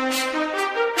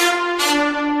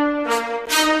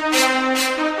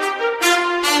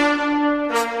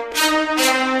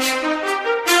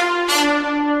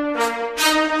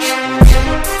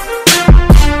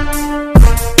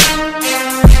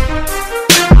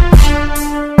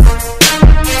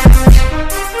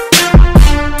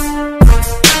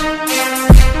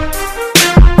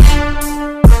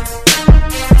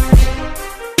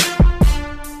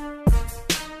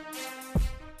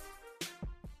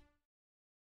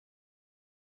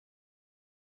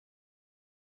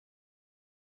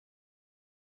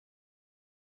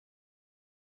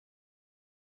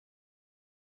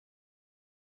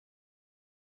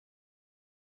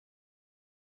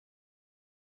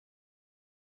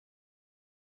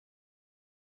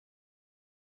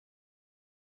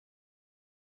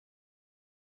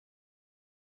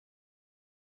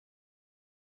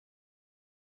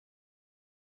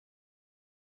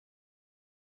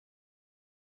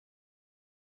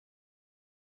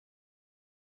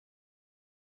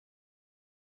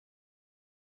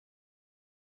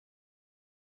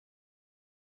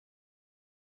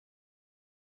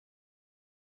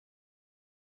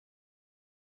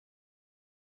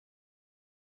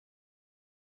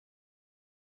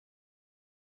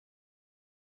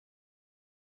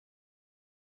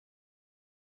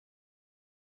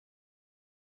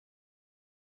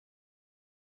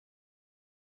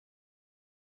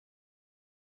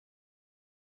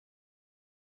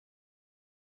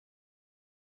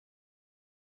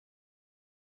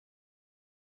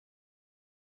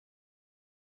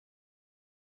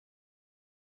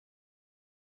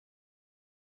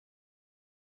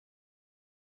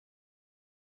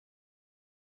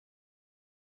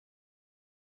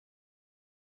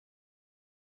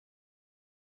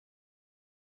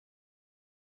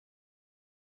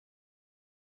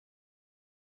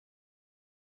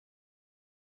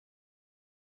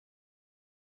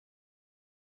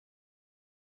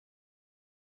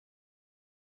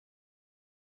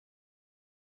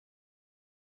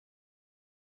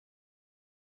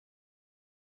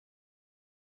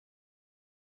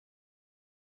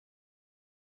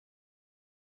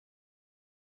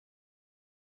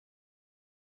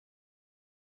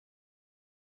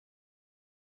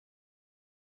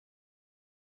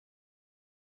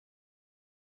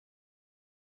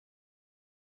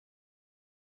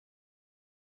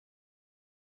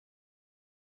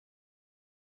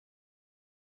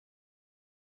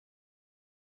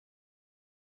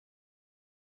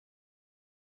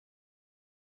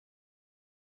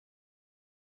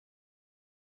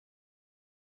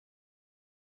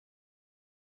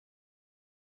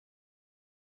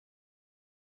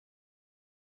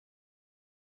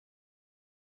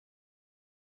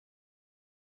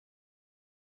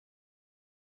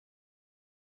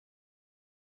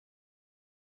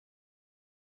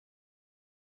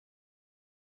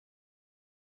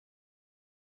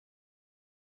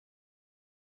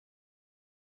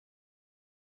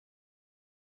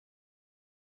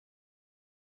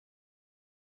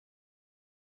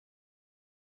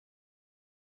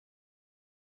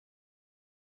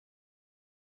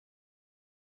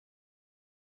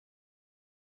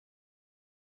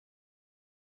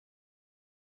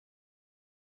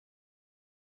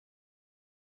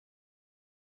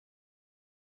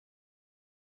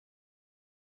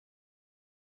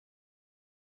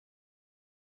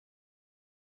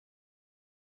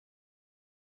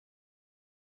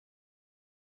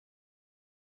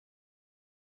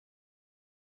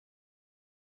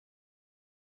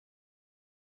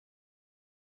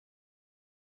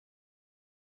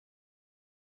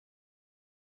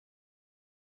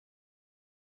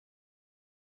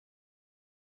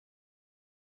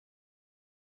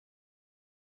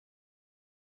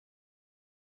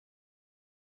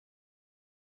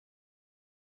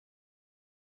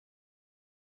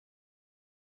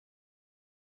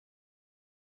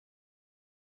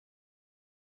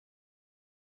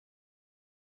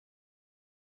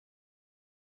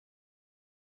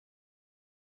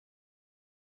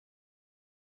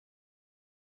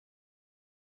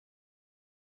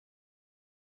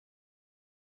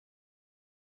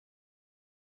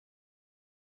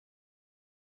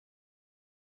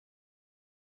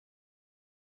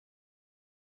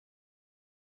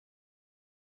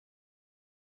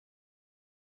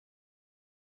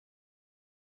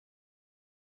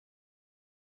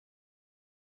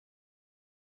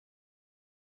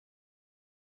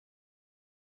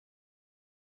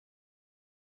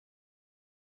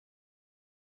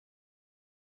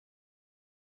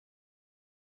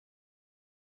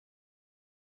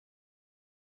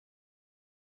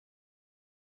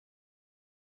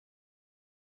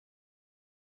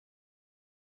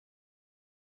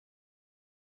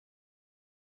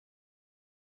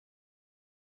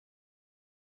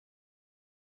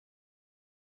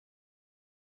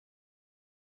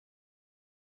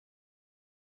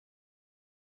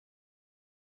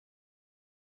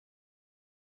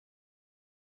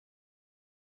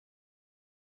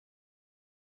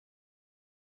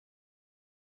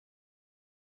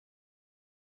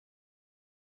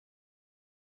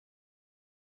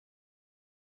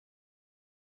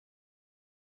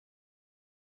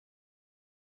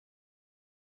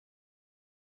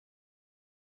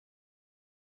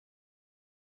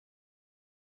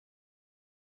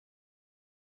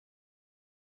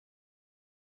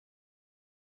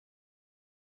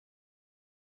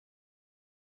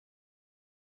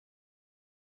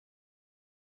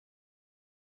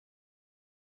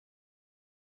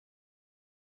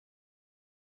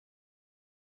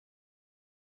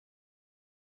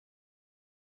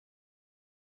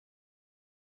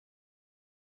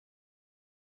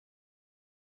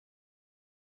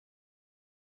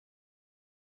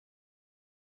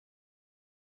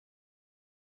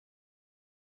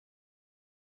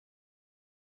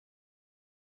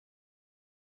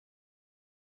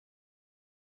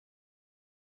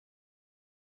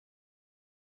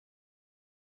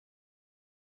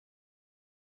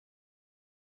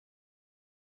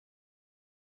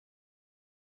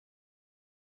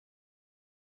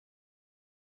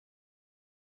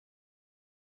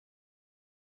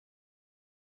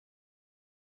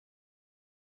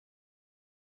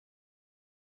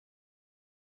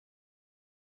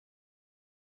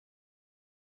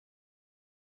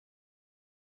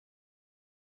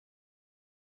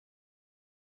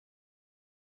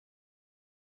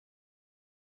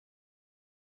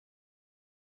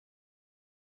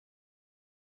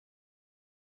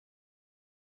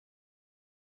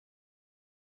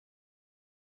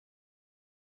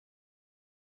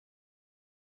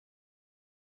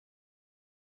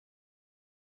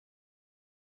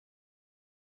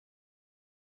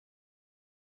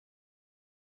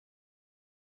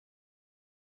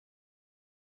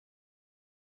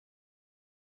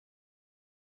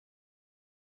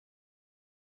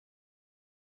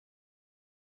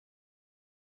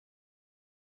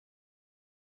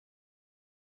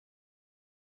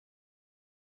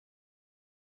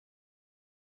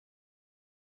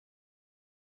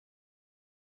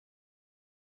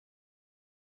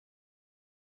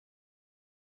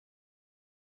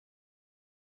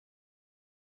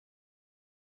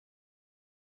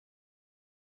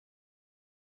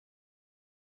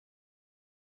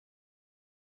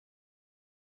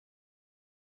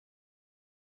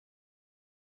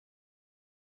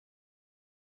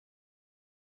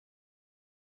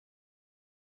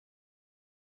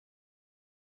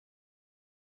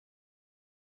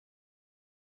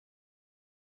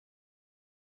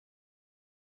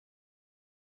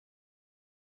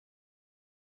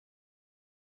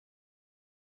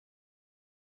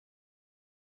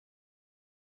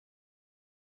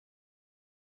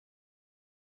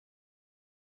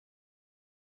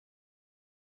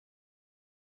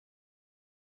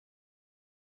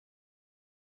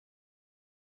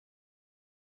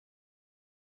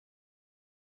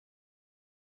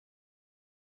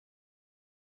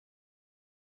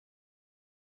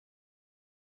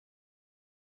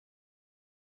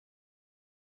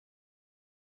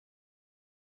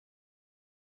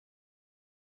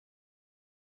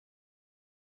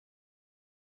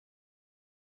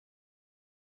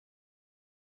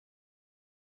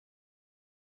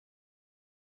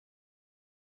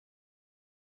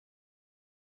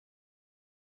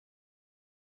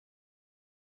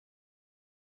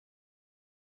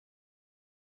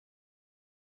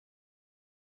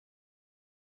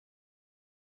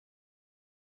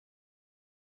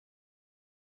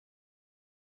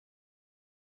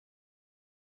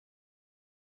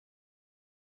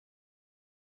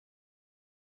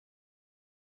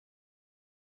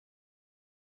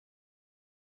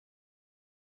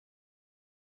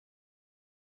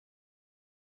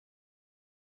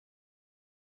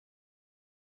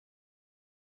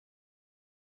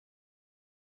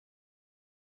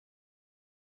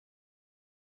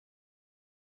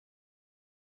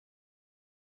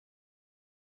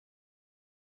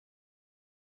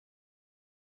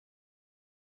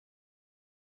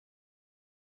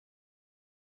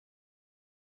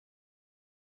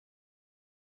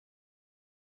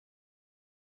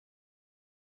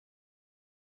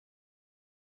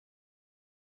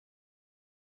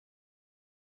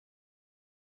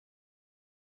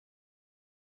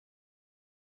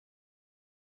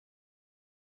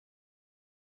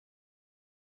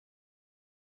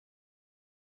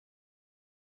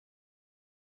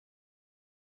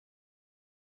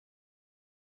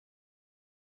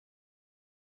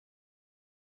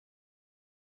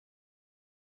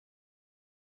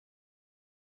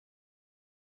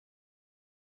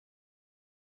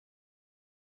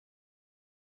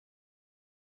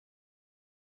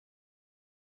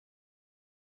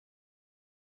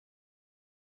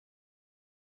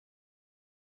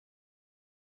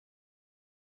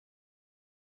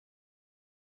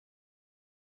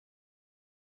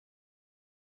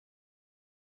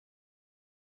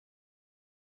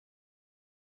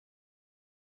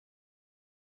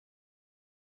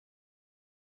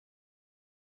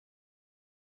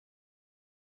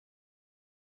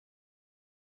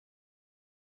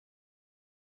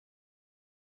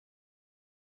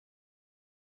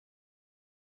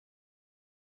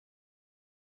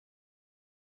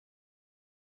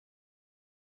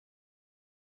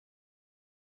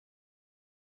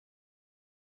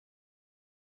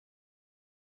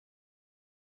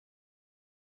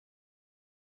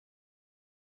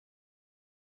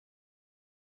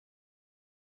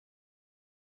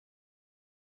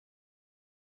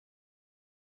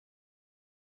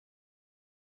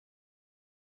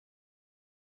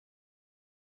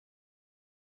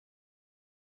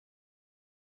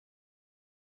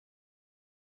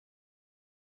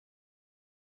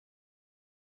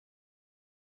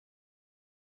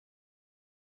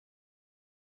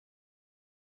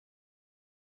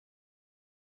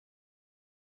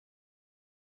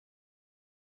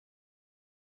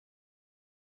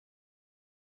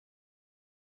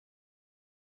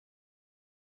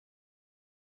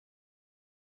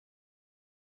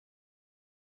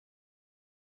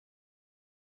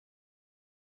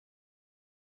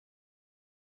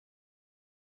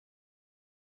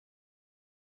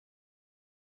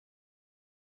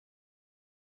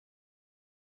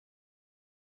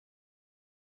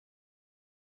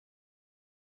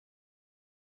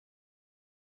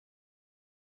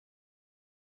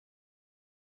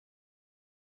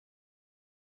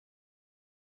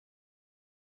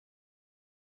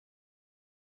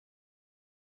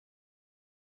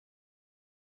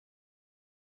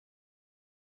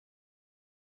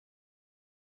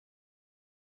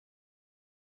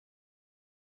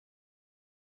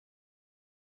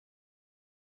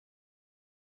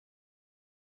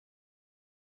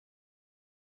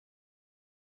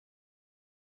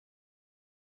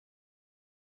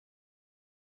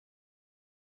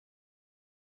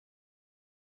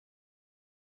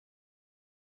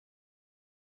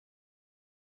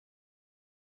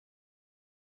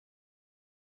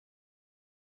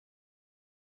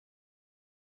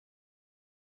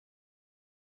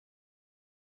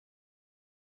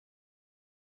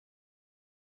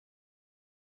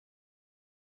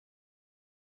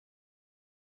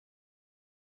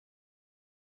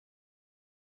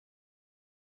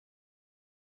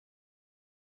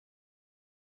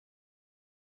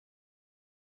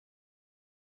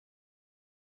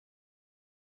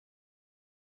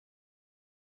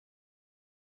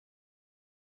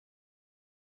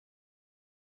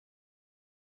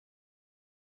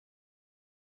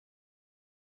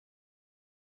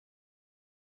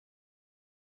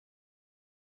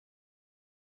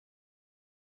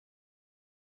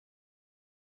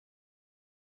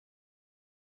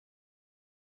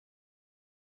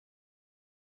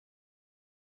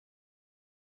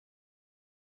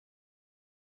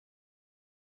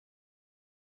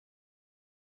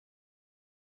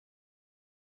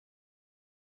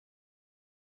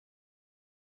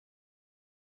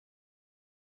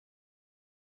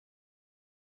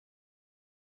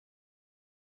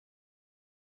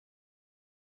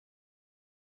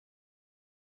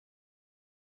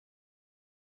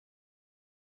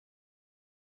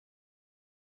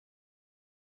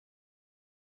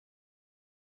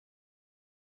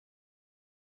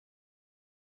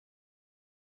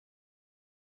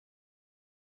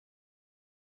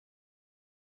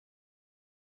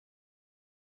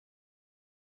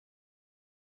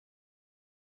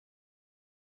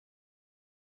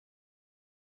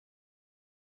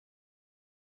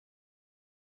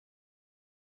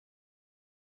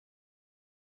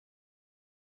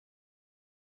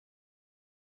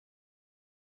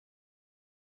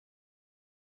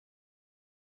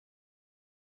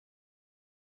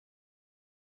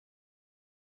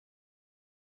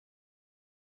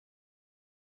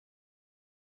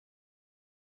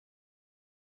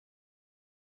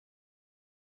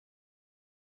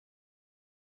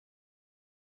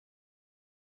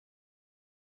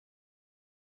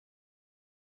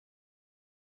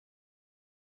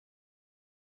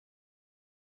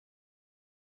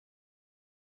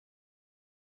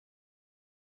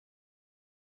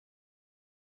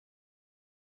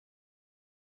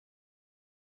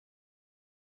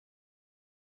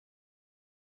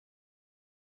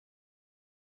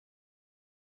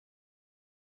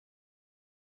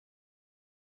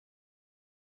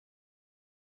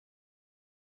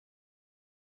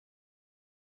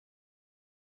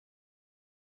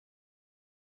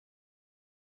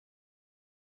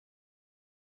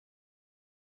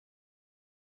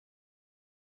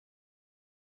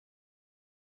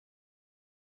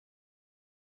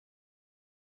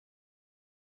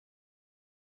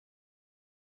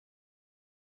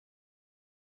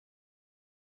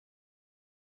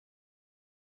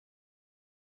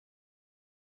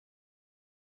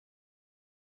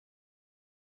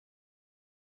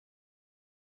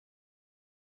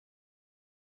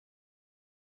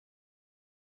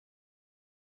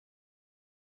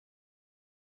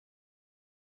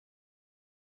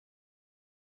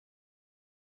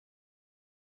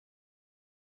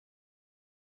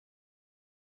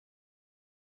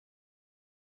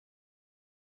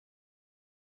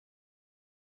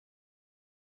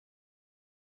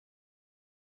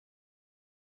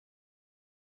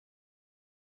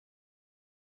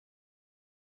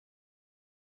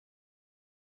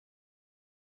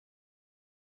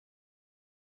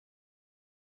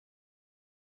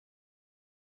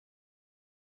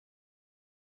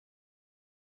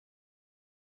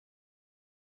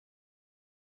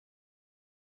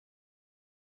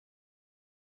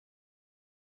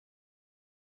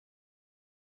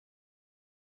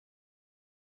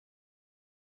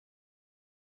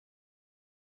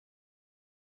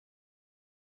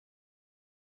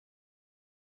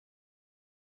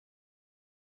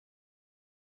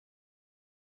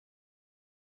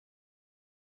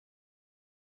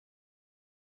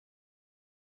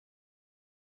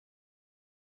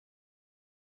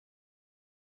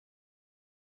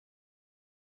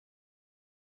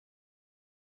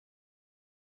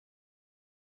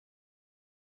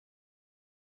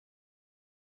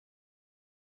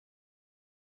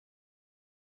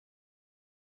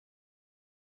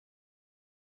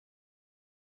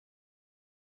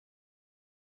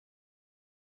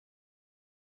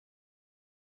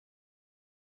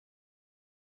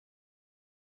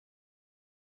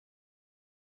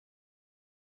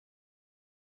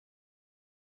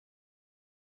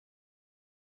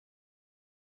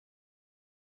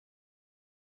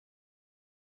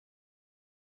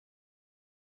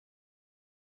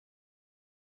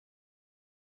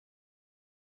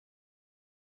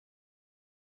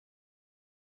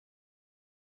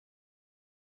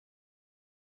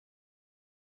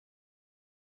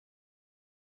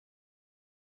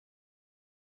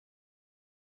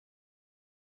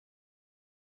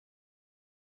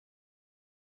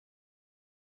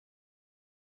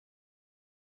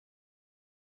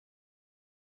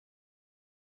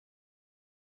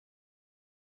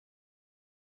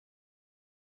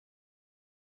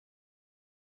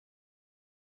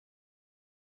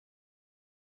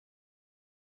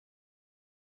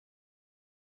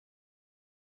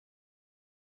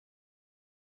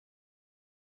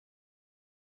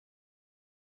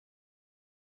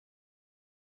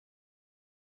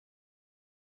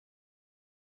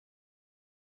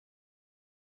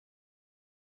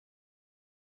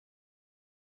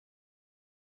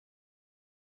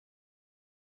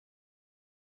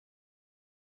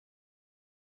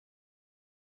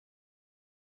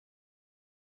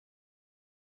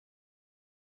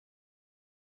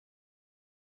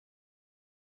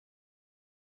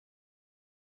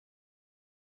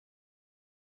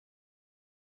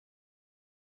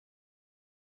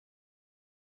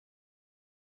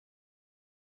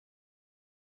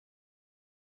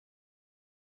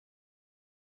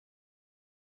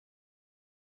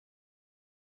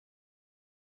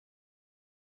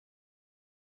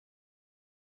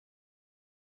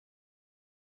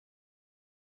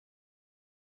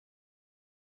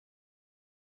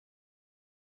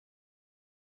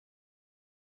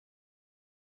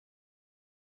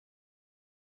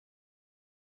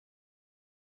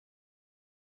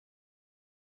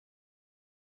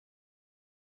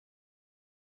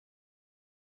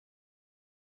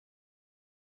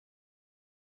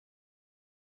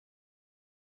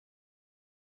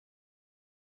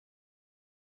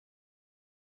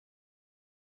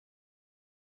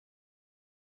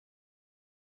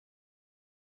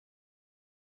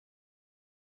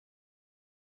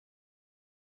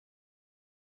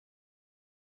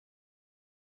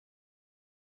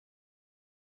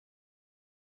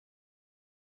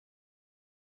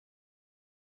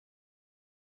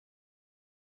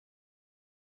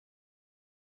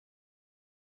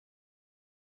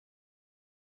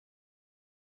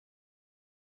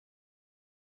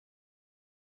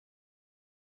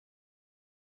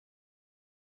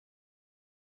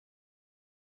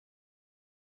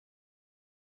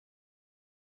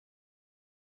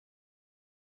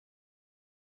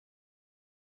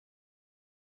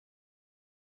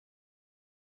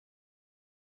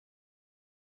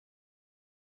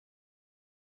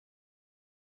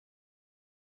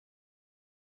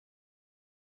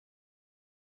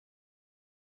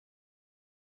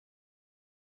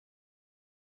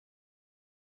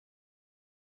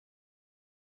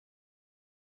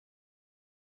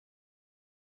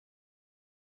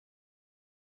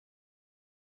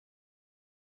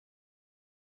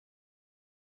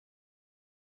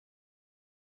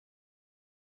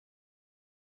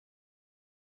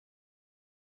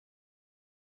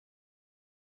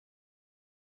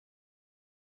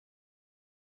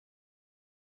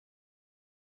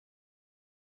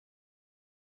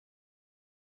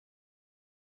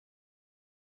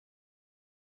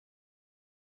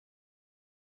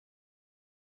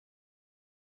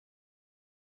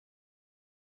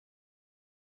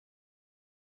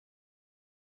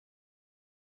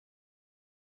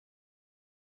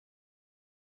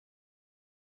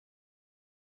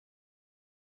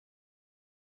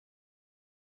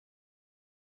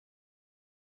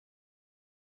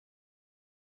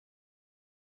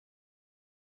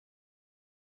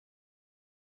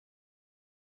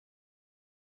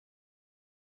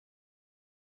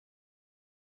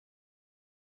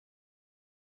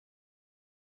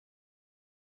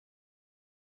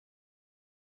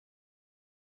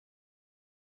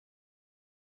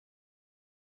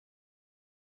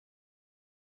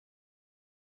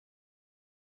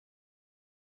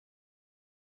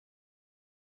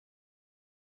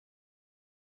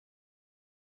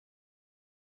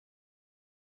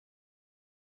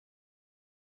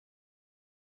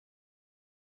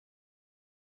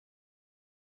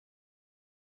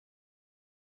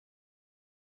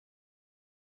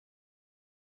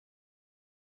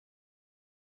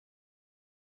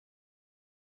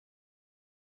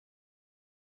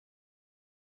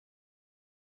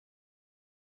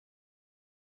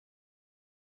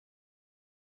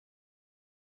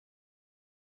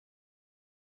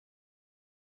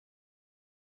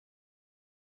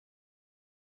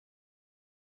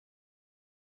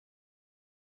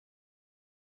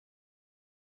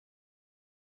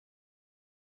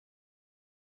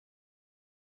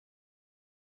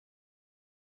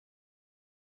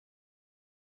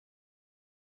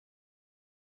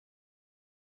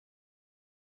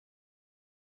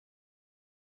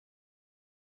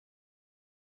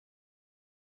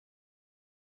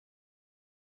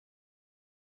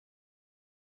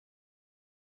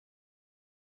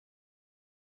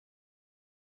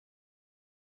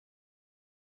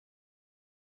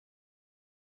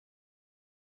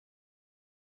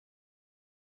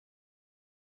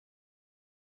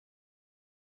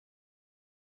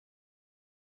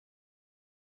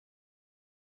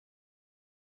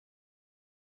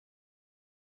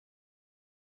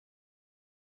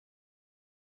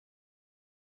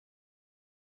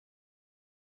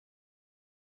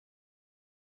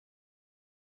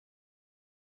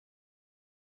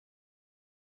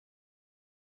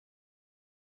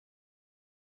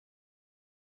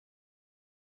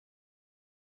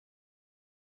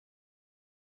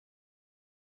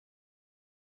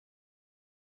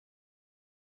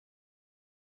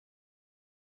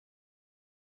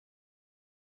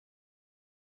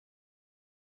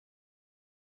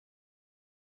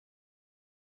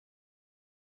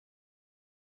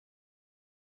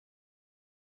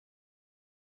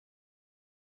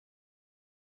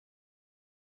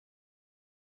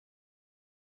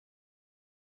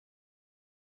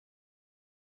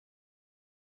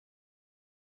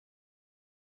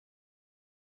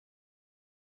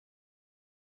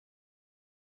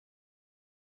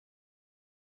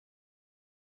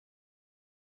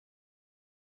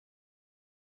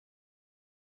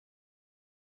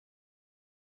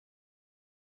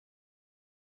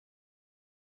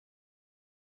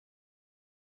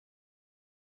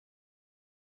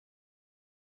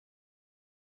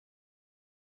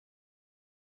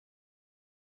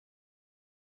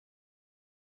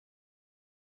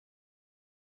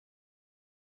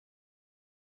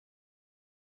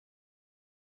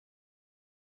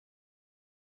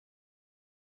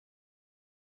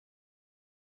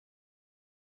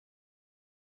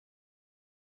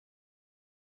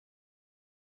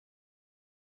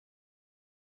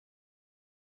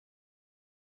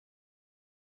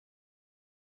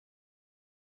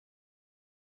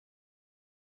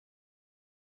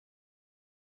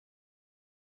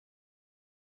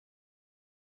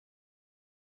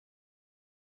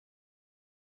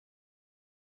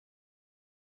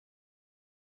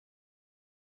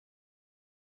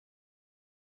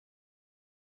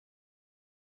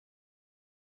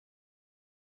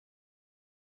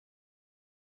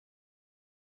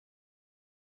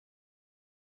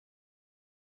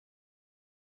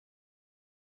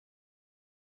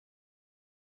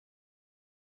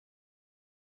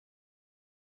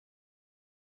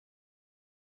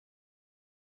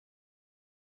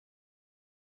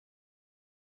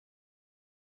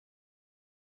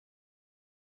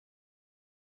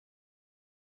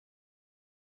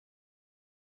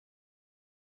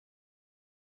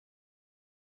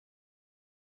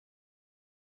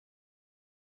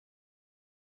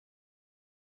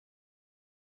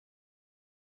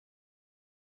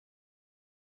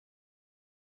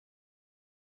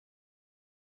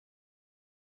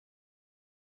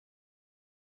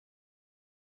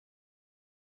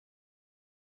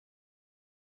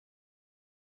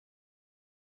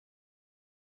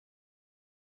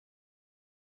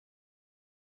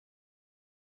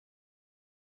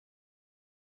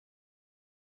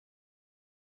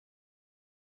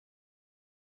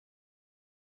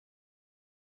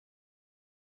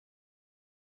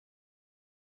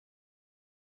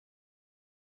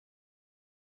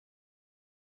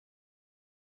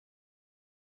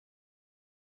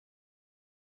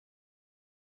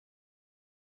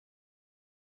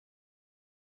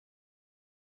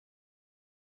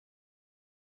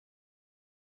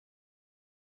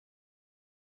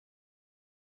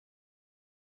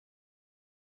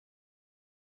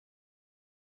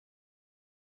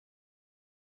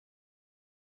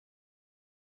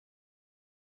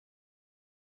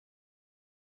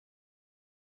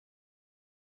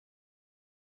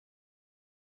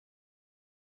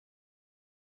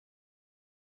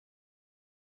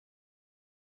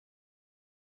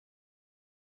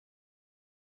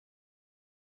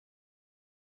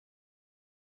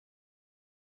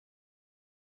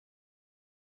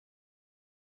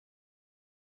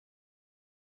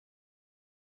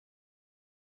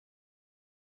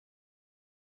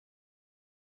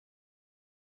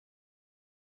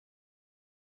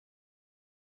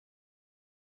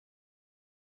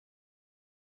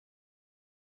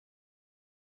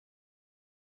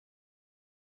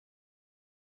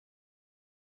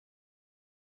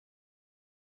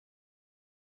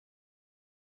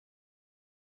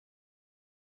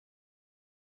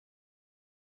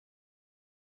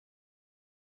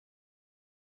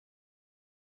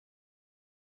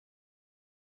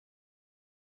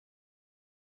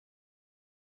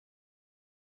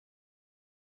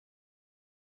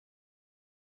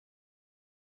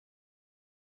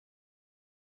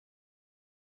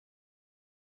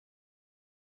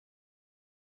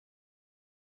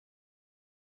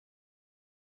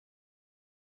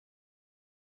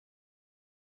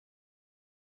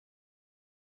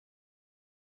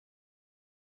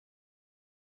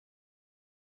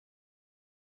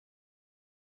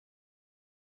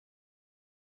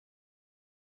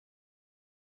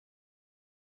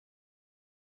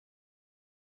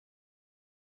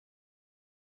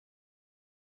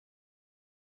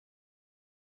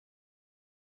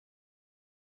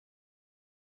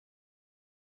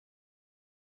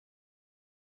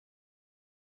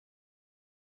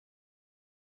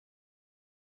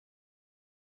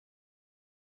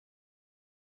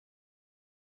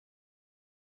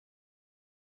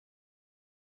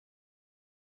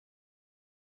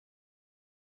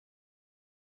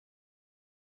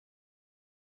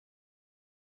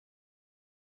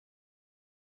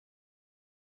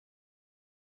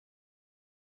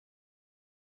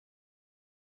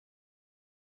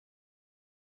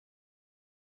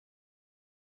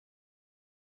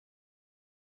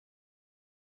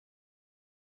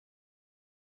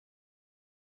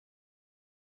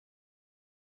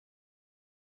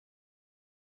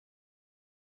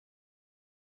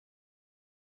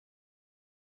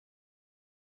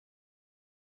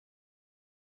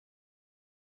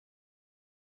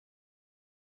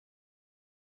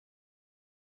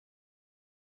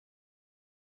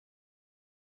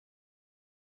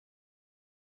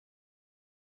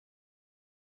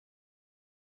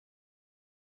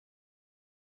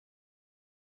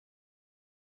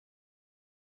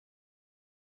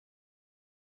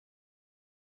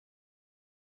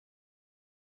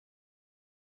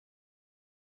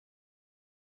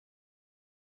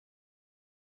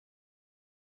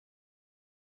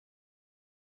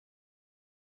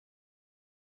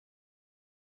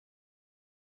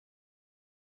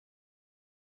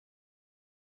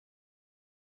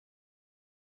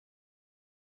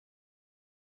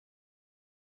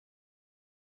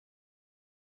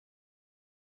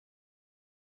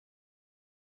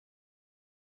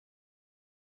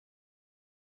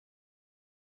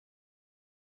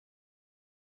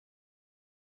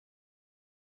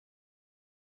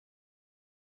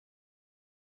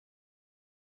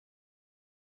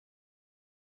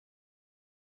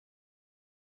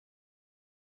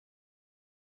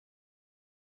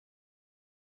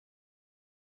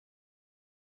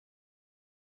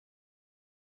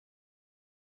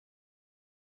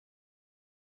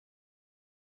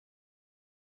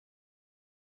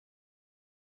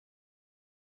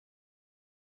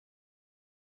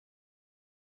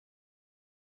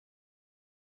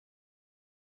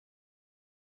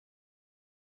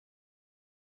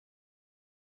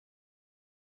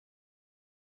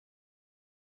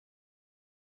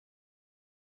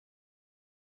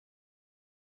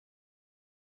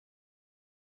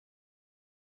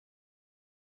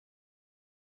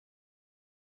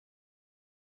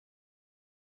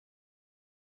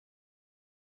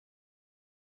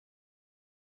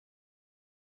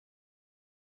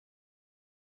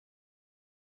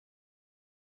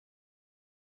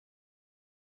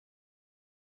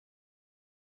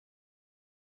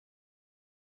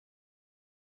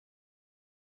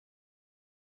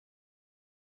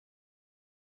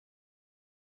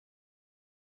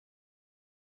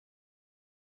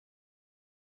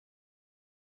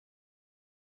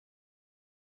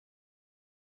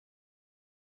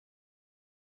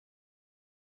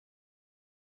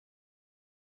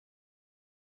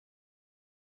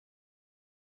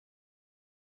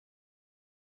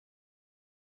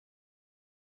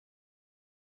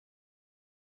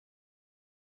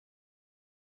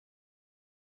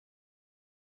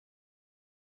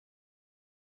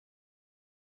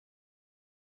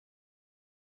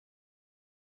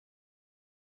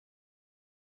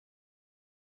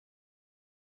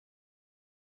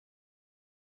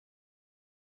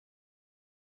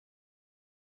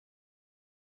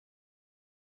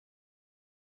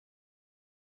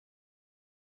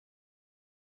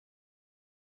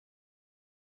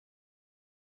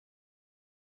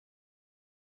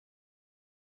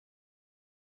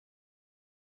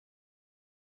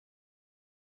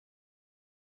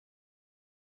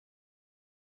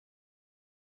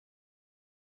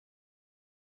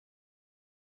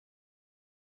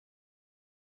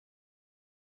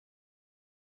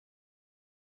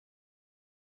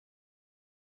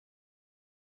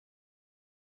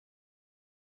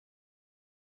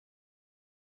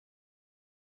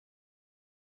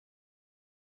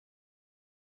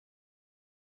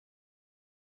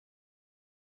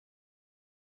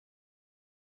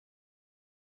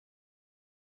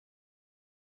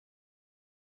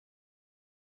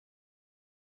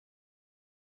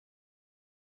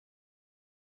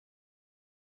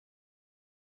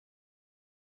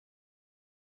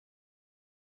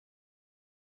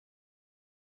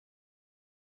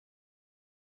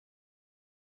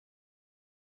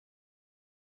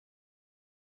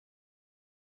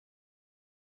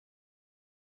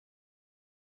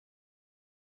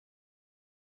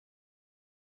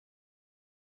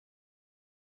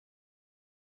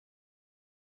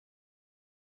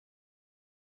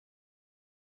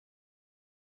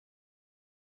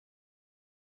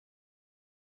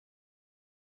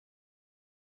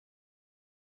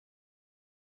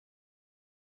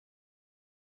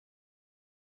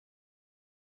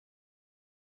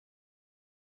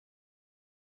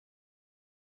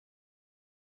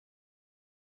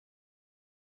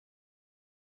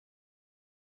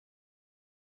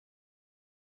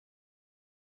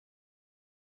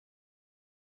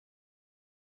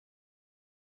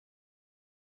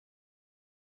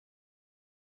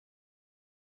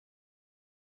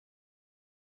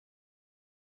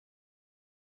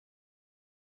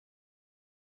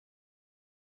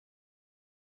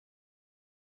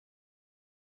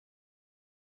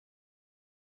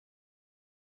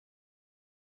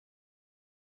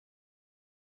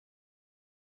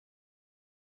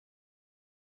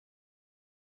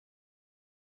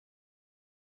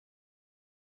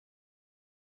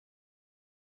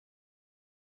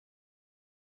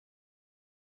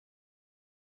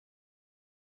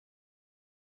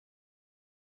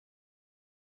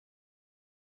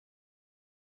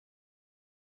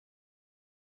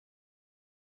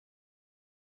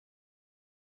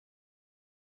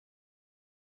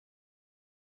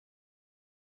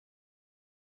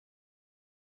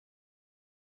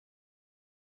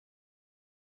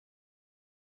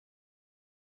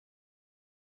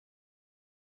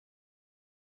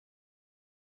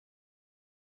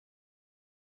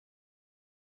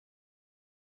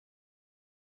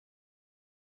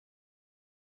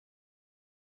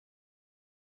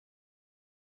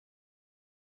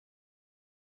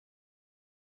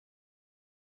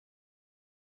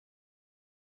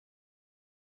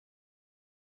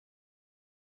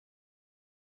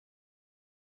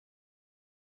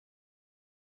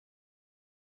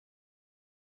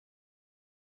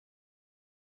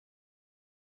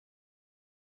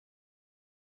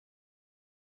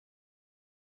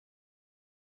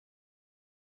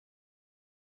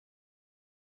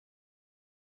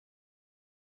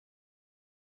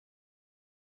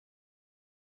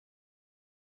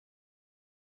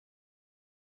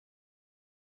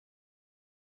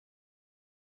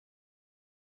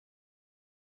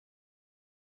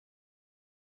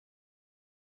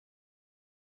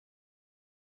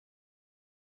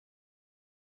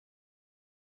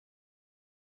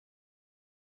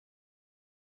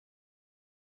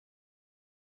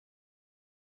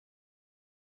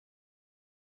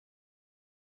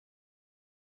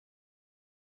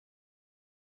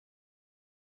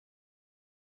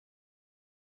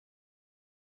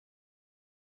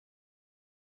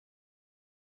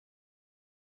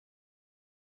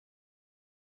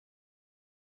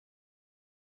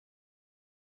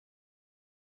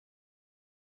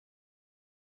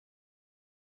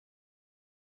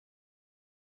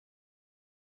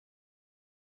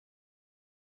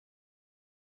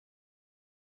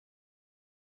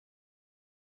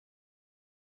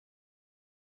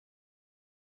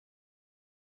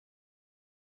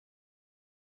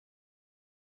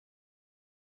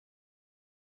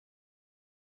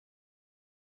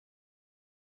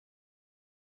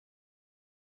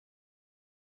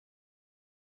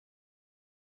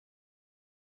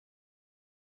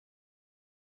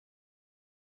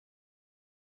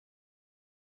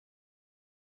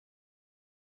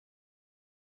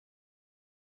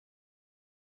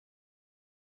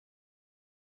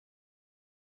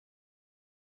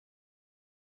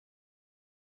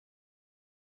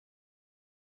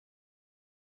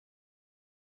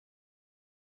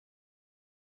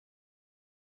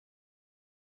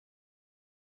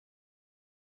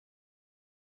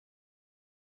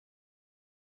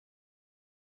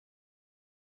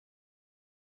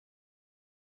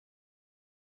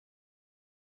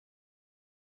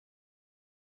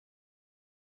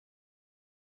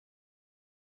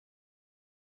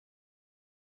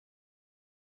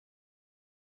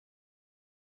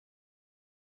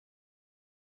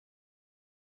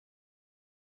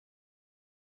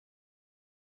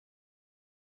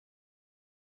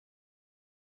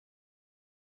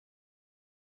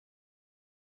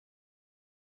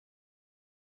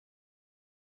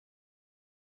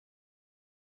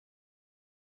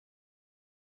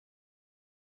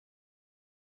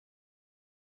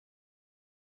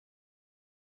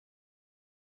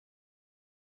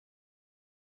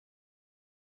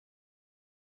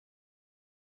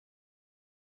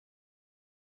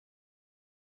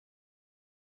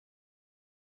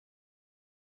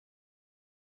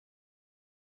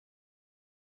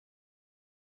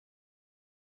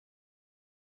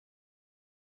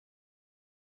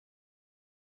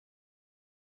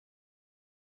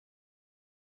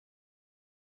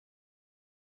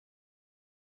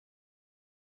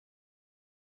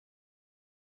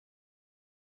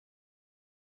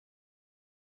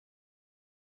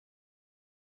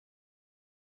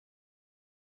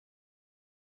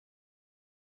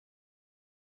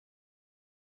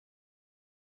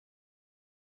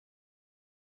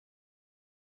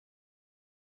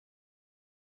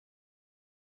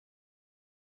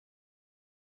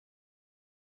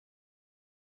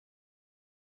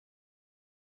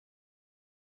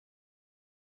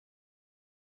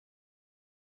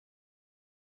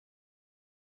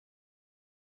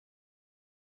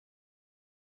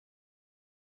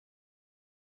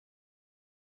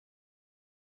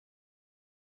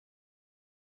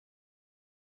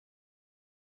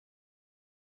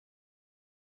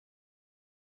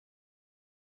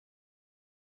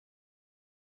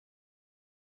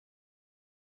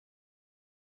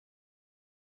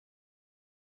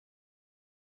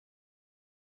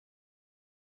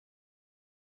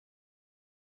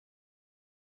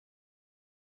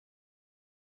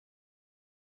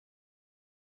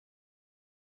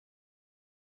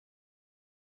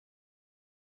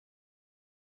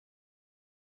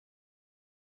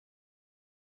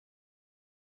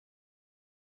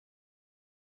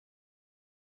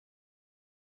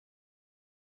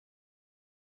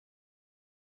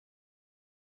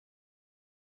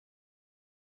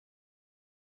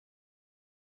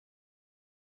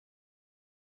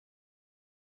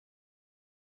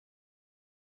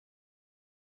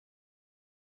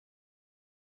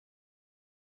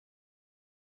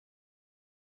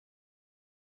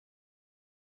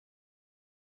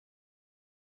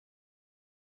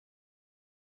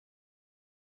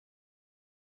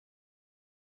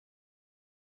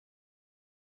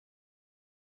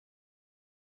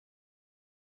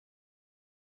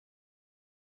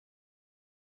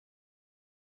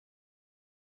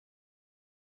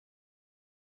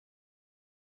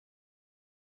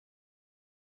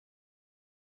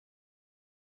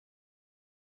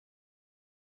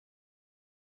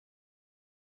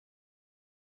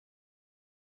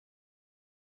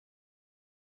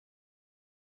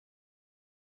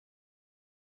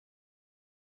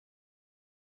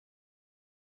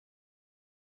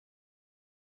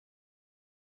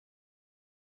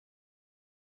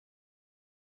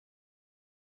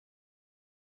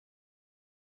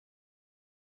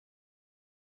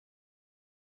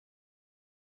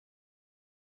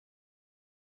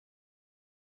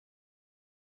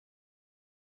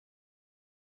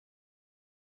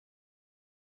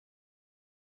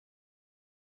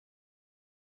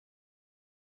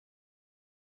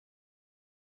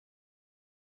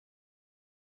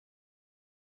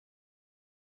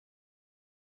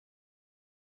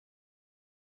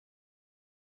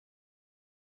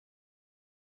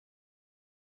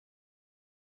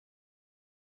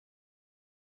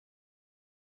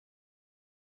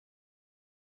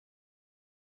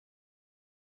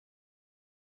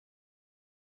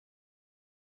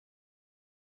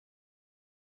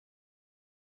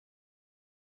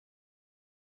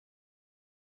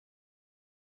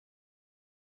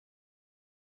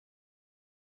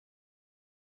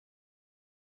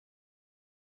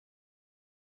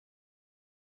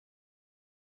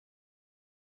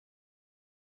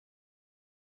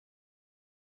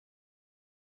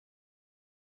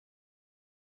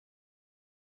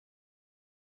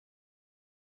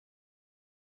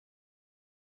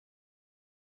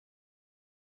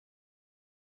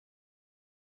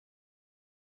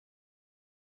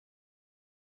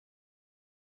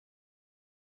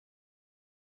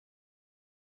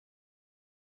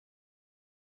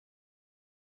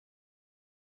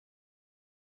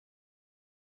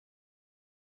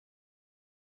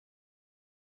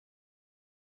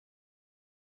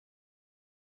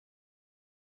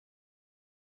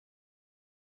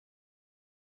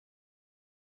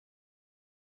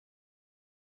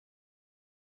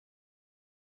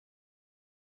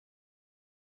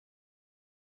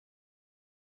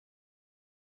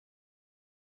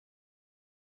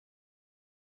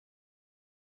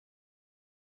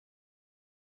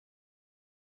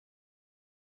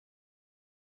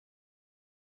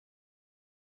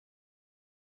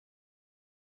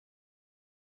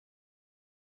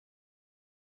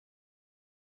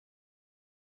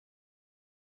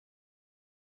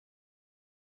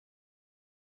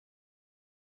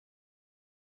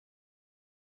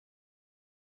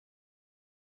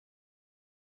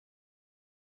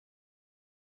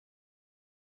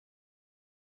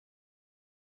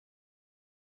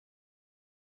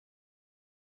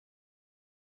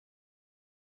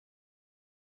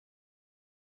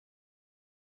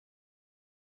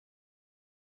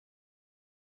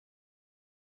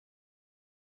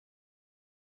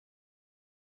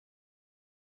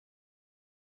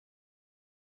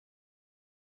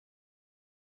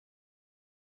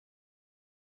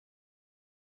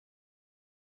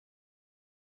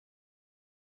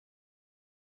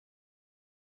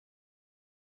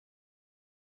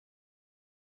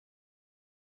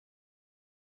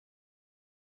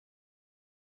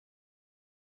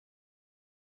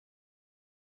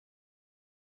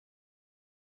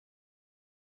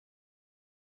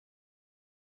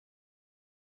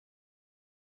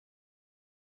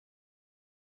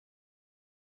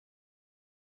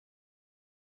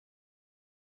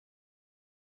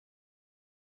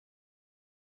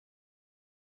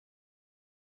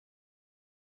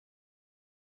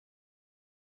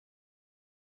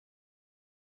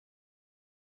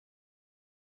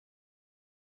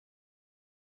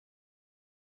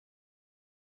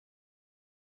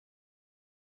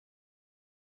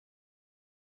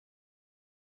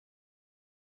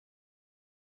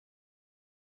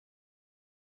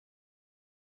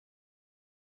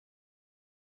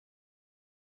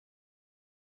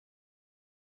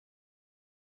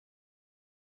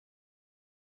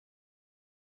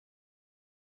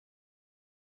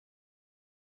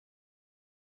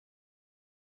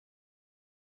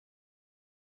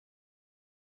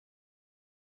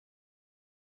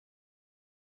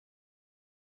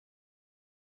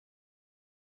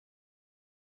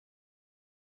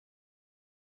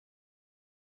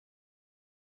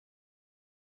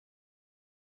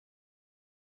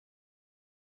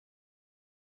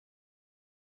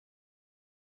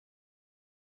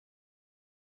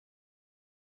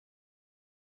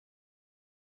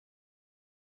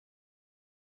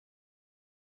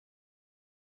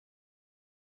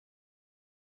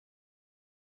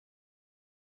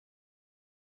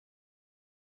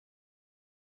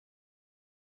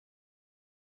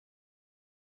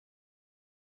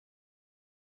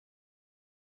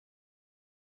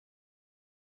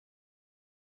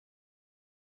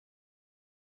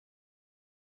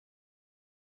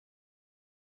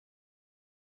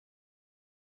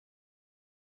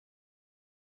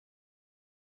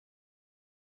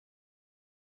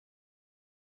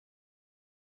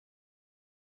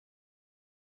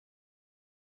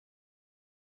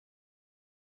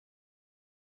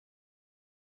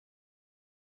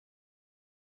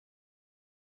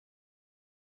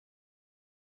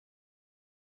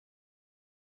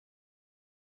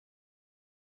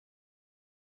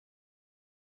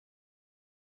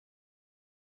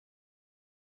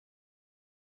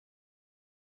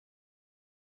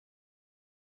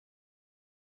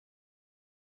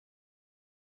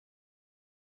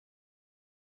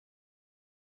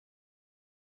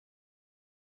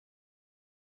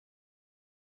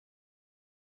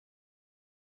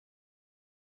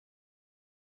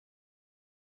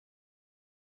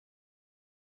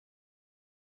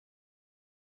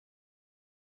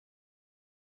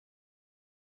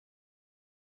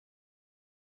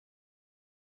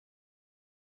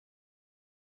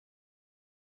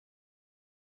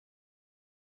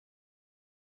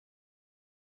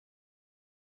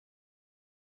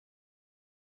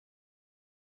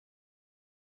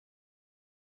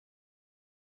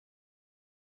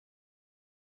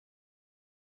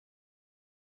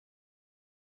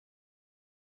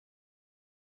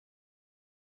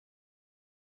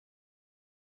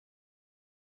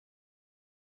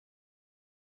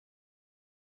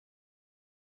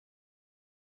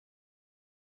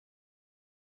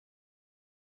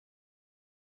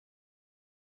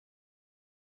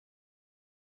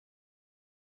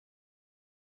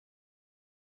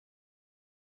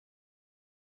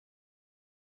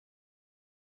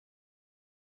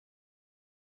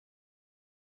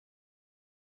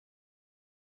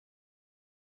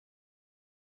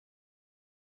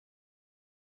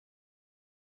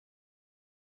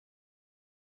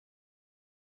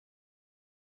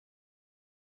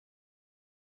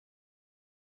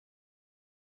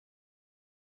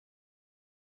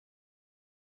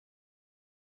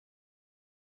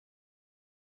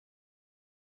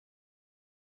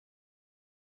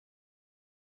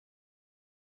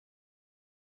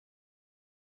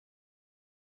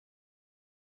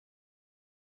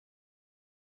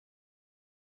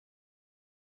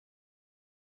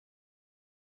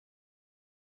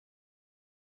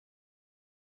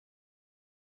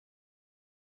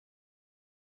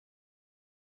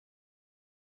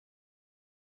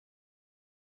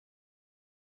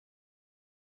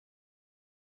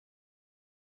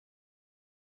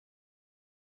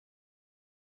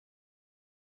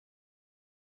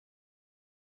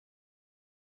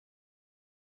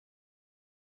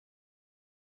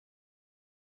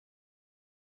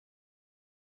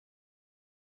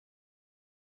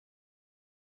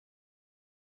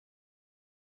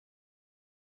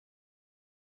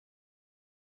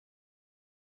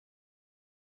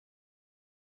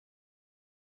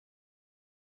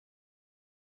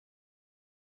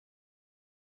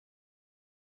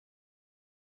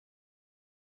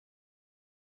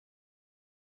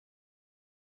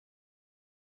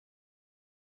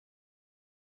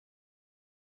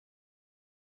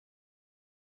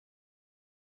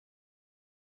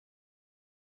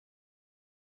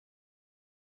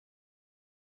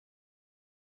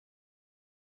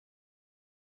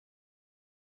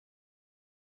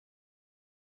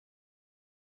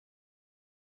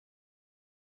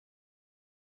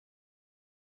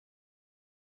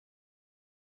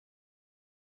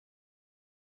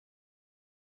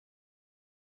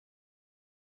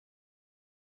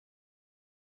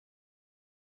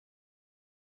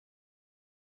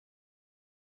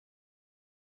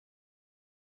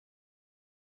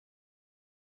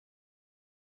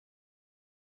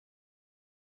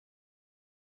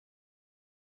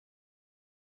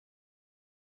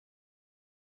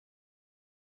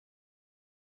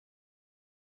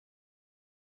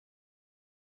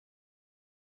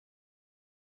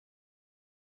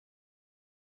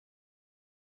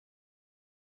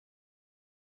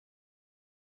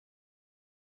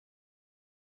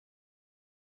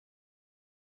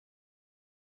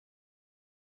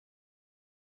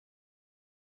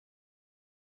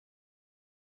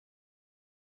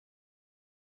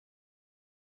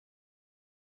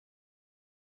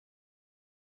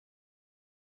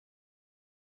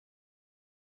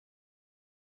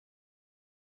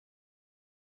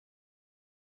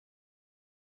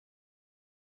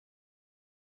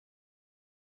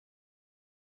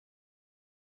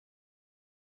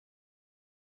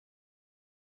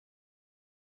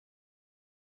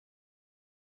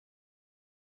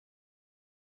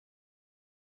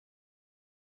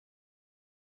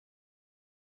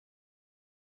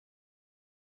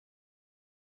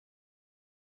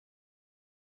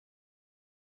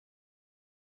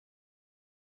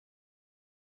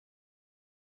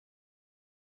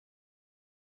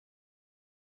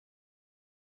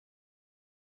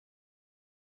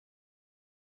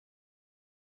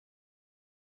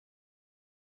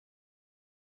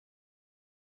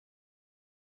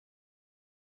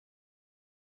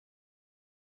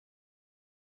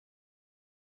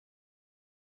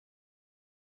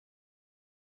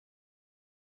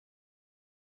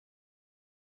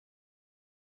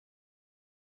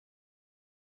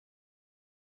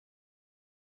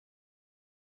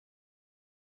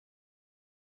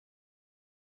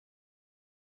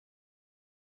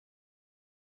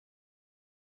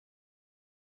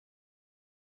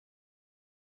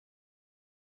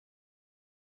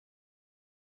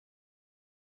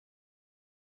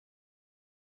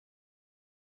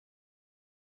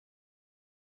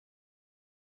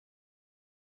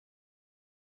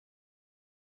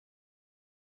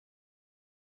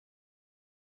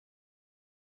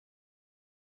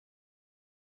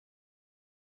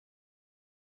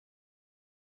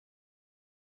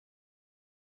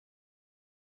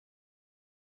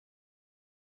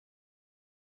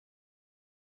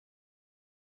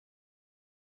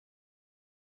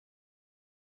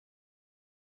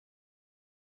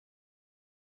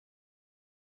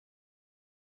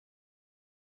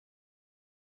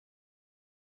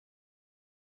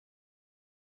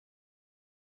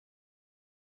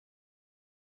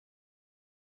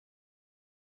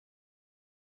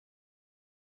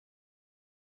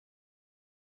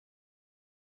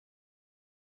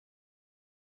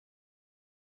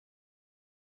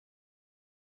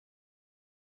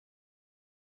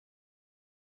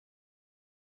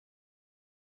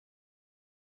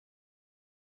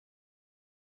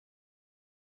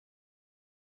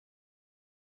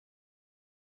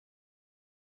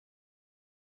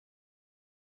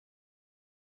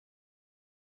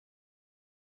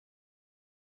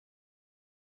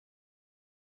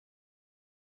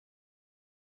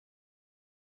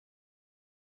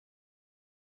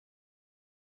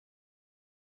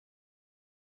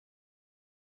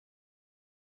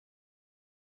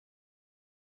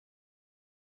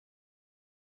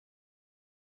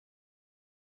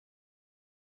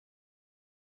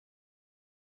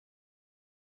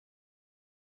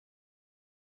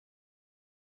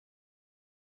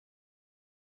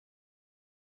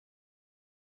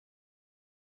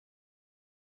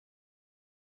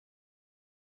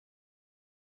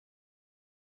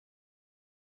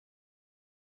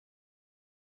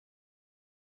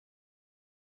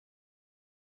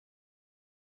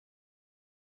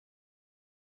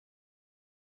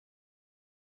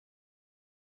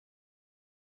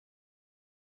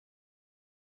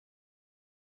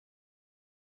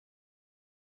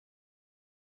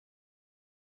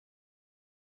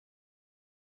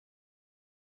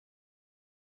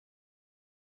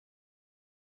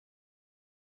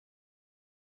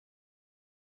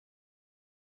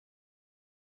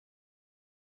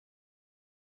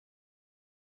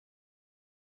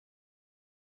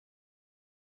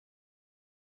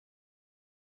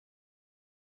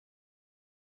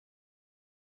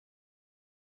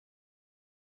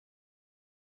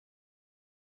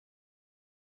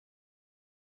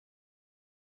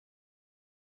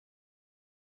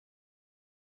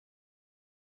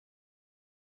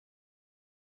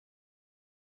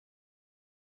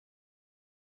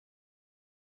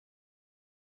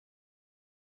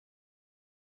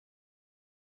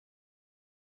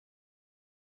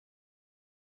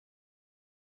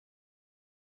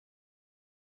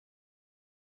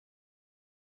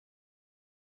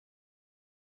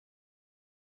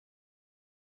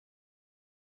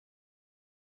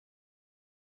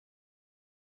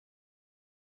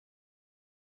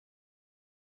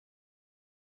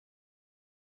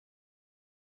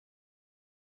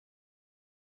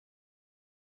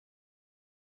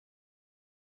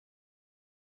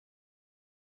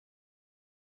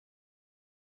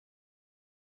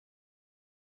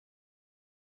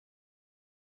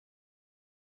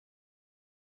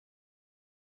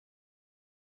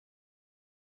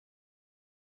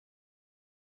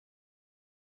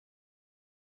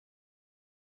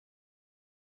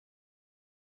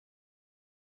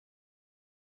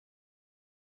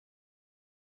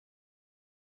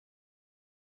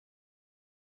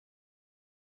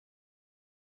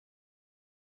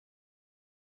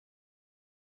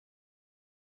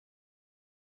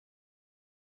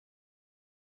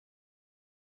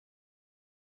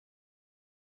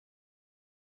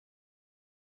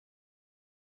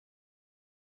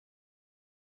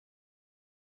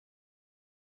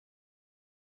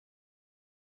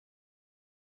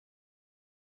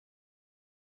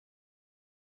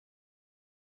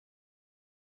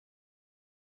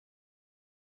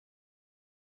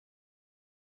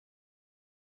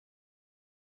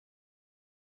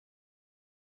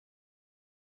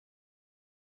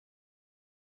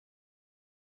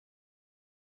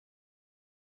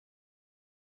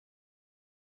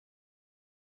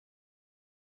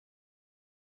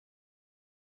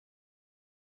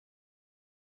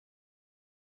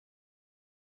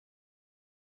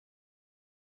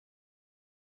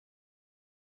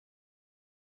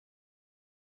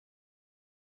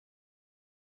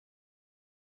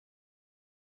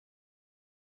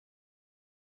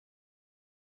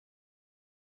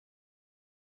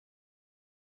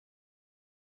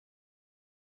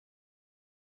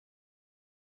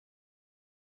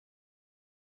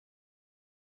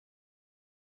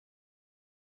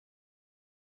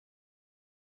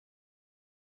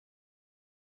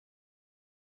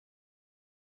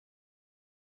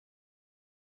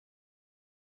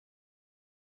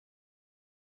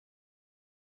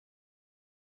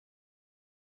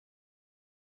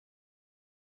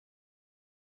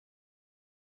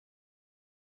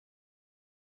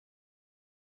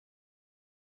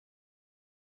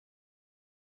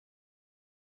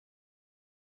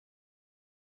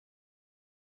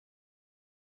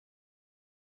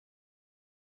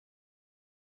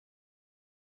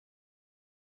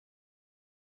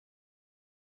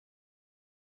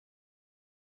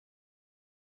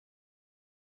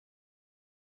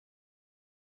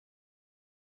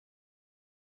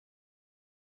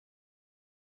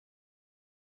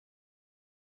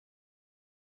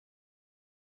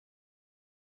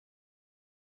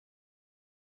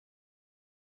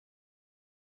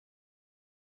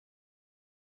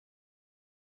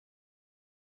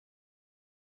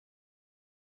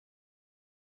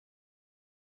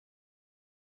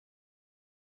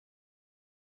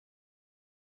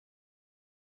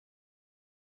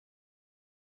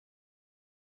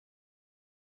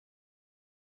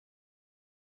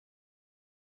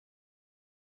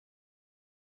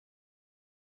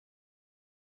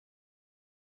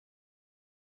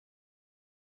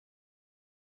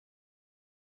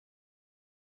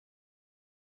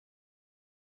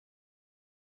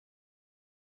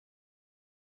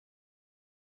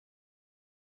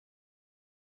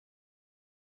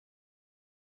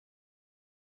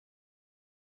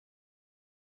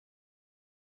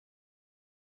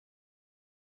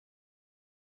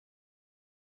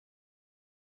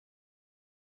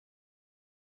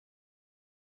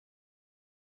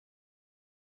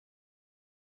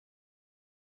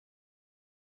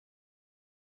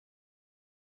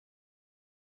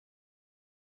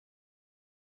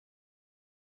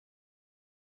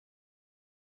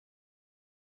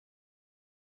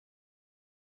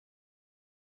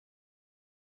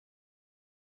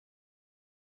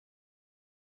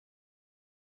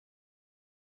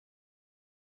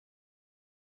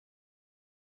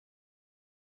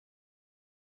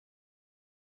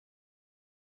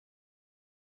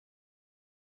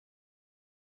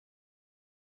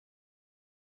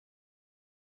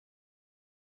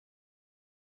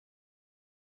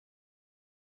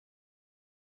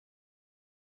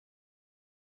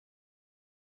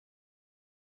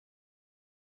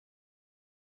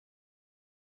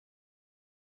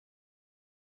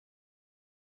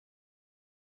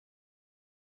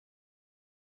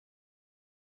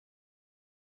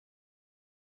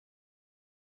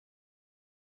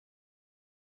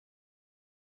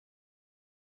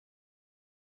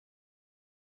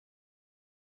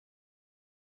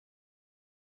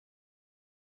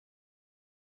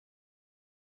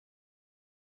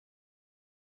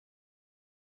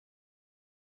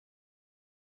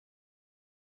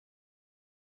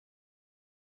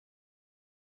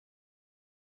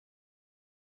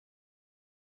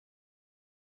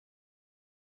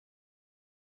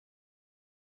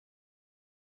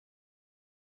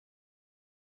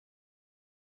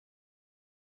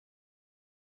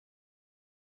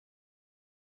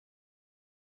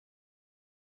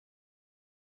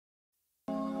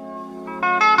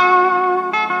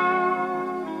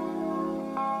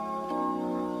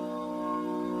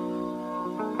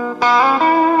 This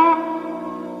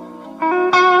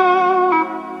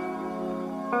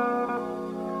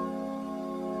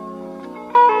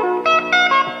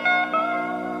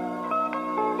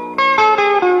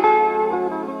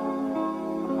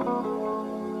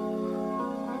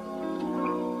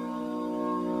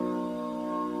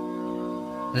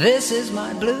is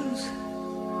my blues,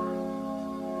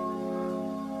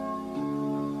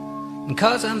 and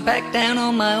 'cause I'm back down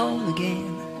on my own again.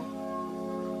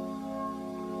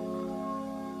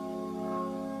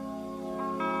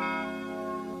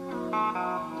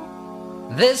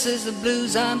 This is the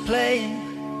blues I'm playing.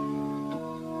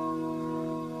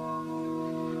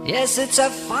 Yes, it's a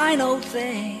fine old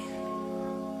thing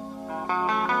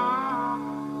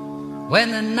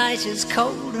when the night is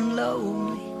cold and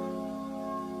lonely.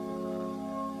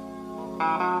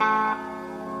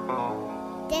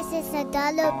 This is a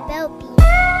dollar bill beat.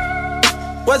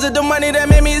 Was it the money that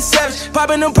made me a savage?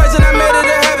 Popping them prices and I made it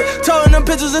a habit. Towing them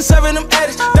pictures and serving them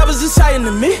addicts. That was exciting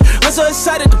to me. I'm so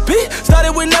excited to be.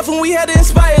 Started with nothing, we had to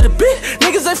inspire the beat.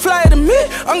 Niggas they fly to me.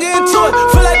 I'm getting to it,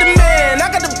 feel like the man. I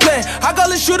got the plan. I call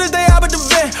the shooters, they out with the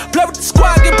van. Play with the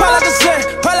squad, get pop like a sand.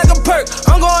 Pop like a perk,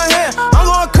 I'm going ham. I'm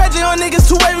going crazy on niggas.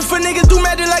 Too wavy for niggas, do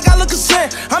magic like I look a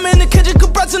sand. I'm in the kitchen,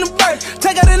 compressing the bird.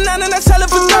 Take out a 9 and I sell it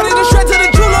for 30. Then straight to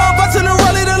the jeweler, busting the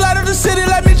rollie. The light of the city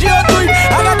like me GR3.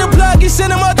 I got the plug, he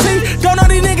sending my tea. Don't know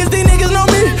these niggas know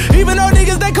me. Even though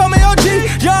niggas, they call me OG.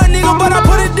 Young nigga, but I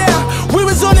put it down. We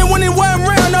was on it when it wasn't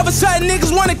around. All of a sudden,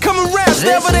 niggas wanna come around.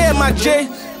 Stay over there, my J.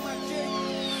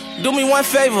 Do me one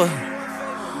favor.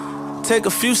 Take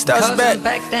a few steps back. I'm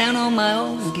back down on my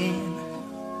own again.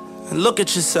 And look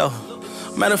at yourself.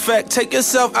 Matter of fact, take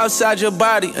yourself outside your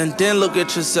body and then look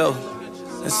at yourself.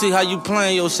 And see how you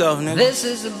playing yourself, nigga. This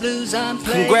is the blues I'm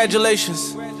playing.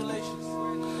 Congratulations.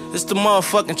 It's the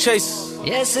motherfucking chase.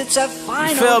 Yes, it's a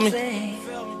fine old thing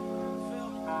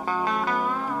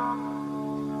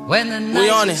when the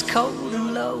night is cold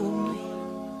and lonely.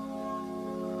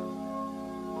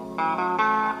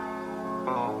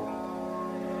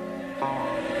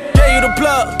 Gave you the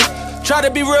plug. Try to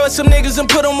be real with some niggas and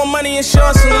put on my money and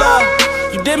show some love.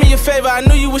 You did me a favor, I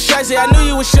knew you was shy, I knew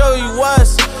you would show you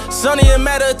was. It's only a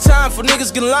matter of time for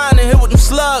niggas get lying and hit with them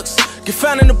slugs. Get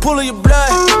found in the pool of your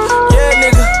blood. Yeah,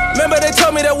 nigga. Remember they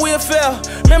told me that we'll fail.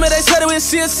 Remember they said it was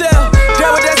CSL.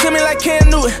 That would that to me like Cam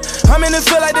Newton. I'm in the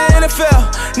field like the NFL.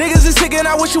 Niggas is sick and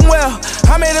I wish them well.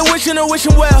 I made a wish and a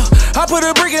wishing well. I put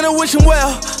a brick in a wishing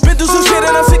well. Been through some shit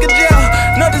and I'm sick of jail.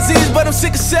 No disease, but I'm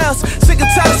sick of cells. Sick of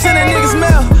tired of sending niggas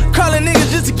mail. Calling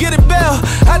niggas just to get a bell.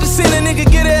 I just seen a nigga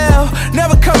get a L.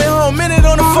 Never coming home, minute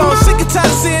on the phone. Sick of tired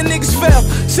of seeing niggas fail.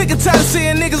 Sick of tired of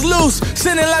seeing niggas lose.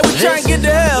 Sending like we trying to get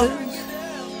to hell.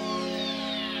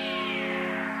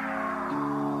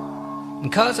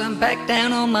 And 'cause I'm back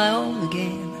down on my own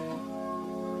again.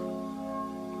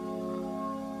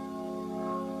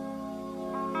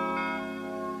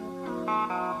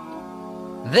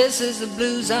 This is the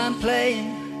blues I'm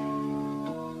playing.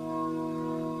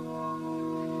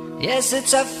 Yes,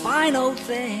 it's a fine old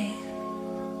thing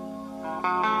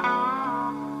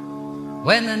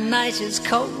when the night is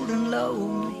cold and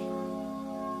lonely.